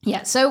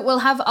 Yeah, so we'll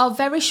have our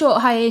very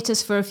short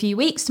hiatus for a few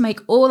weeks to make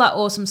all that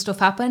awesome stuff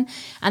happen,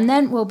 and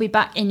then we'll be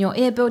back in your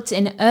earbuds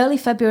in early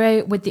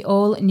February with the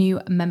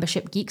all-new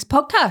Membership Geeks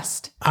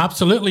podcast.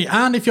 Absolutely,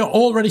 and if you're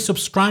already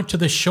subscribed to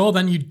this show,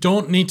 then you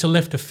don't need to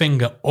lift a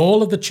finger.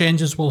 All of the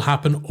changes will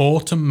happen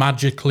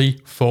automatically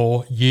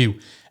for you.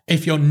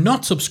 If you're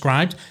not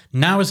subscribed,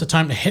 now is the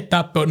time to hit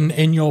that button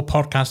in your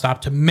podcast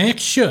app to make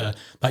sure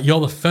that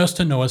you're the first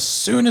to know as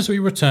soon as we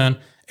return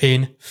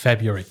in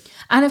February.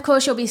 And of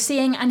course, you'll be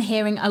seeing and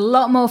hearing a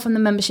lot more from the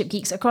Membership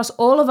Geeks across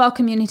all of our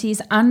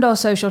communities and our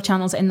social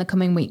channels in the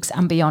coming weeks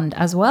and beyond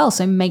as well.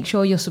 So make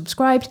sure you're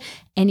subscribed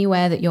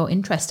anywhere that you're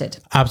interested.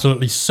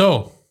 Absolutely.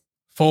 So,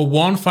 for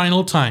one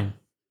final time,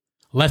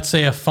 let's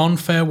say a fond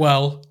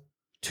farewell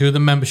to the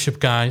membership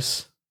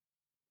guys.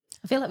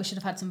 I feel like we should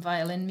have had some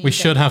violin music. We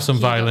should have some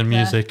violin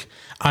music.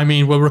 I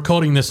mean, we're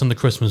recording this on the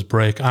Christmas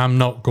break. I'm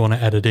not going to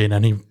edit in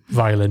any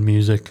violin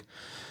music.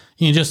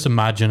 You can just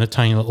imagine a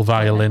tiny little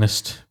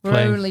violinist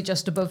playing. We're only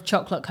just above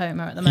chocolate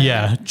coma at the moment.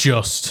 Yeah,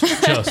 just.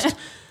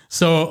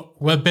 So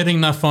we're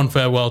bidding that fond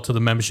farewell to the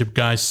membership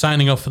guys,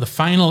 signing off for the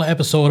final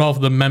episode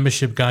of the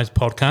Membership Guys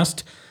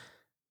podcast,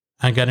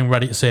 and getting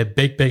ready to say a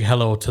big, big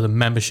hello to the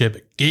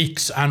Membership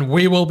Geeks. And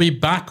we will be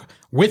back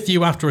with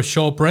you after a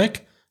short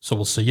break, so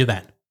we'll see you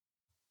then.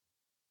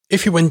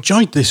 If you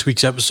enjoyed this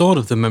week's episode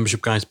of the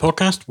Membership Guys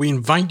podcast, we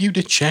invite you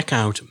to check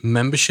out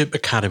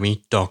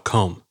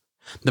membershipacademy.com.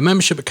 The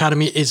Membership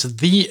Academy is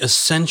the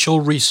essential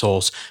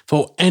resource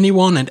for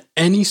anyone at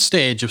any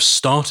stage of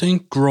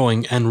starting,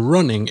 growing, and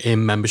running a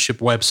membership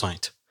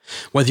website.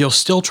 Whether you're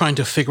still trying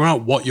to figure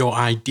out what your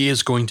idea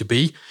is going to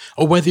be,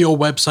 or whether your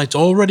website's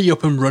already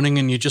up and running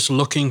and you're just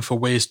looking for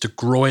ways to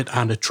grow it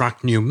and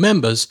attract new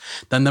members,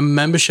 then the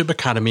Membership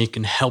Academy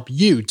can help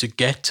you to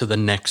get to the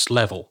next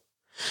level.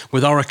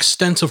 With our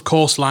extensive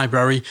course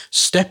library,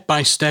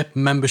 step-by-step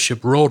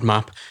membership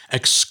roadmap,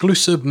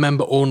 exclusive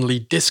member-only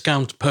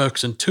discount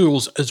perks and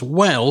tools, as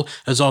well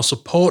as our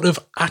supportive,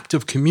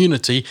 active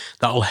community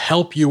that will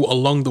help you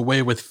along the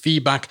way with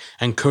feedback,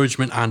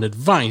 encouragement, and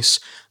advice,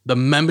 the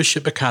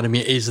Membership Academy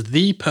is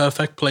the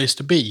perfect place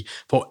to be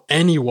for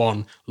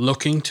anyone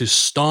looking to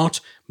start,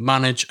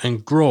 manage,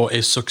 and grow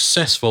a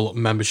successful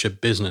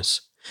membership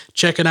business.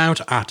 Check it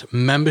out at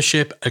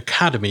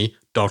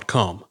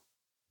membershipacademy.com.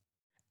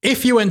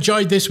 If you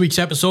enjoyed this week's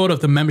episode of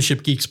the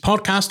Membership Geeks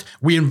podcast,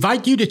 we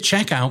invite you to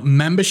check out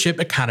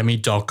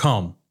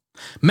membershipacademy.com.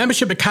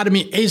 Membership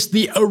Academy is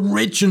the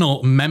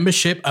original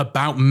membership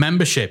about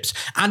memberships,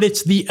 and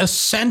it's the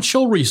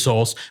essential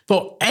resource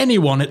for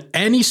anyone at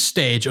any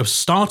stage of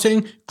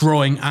starting,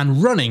 growing,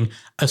 and running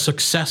a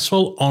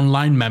successful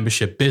online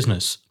membership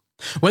business.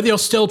 Whether you're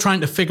still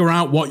trying to figure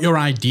out what your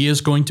idea is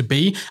going to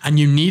be and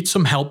you need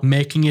some help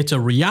making it a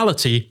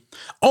reality,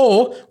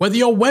 or whether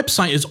your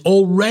website is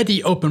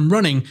already up and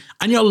running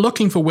and you're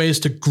looking for ways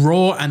to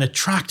grow and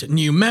attract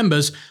new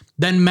members,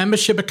 then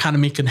Membership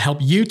Academy can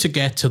help you to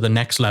get to the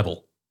next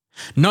level.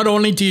 Not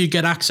only do you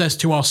get access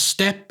to our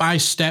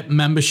step-by-step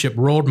membership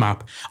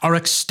roadmap, our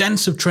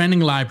extensive training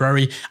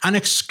library, and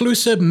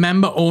exclusive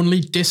member-only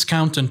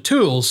discount and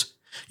tools,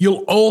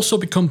 you'll also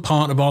become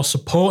part of our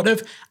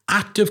supportive,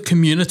 active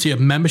community of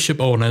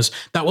membership owners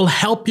that will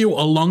help you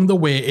along the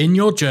way in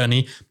your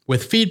journey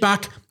with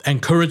feedback,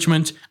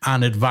 encouragement,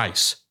 and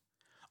advice.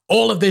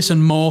 All of this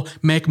and more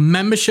make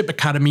Membership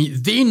Academy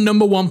the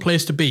 #1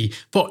 place to be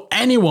for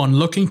anyone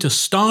looking to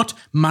start,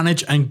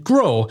 manage, and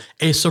grow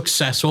a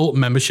successful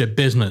membership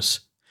business.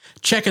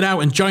 Check it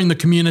out and join the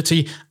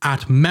community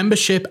at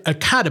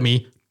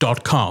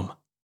membershipacademy.com.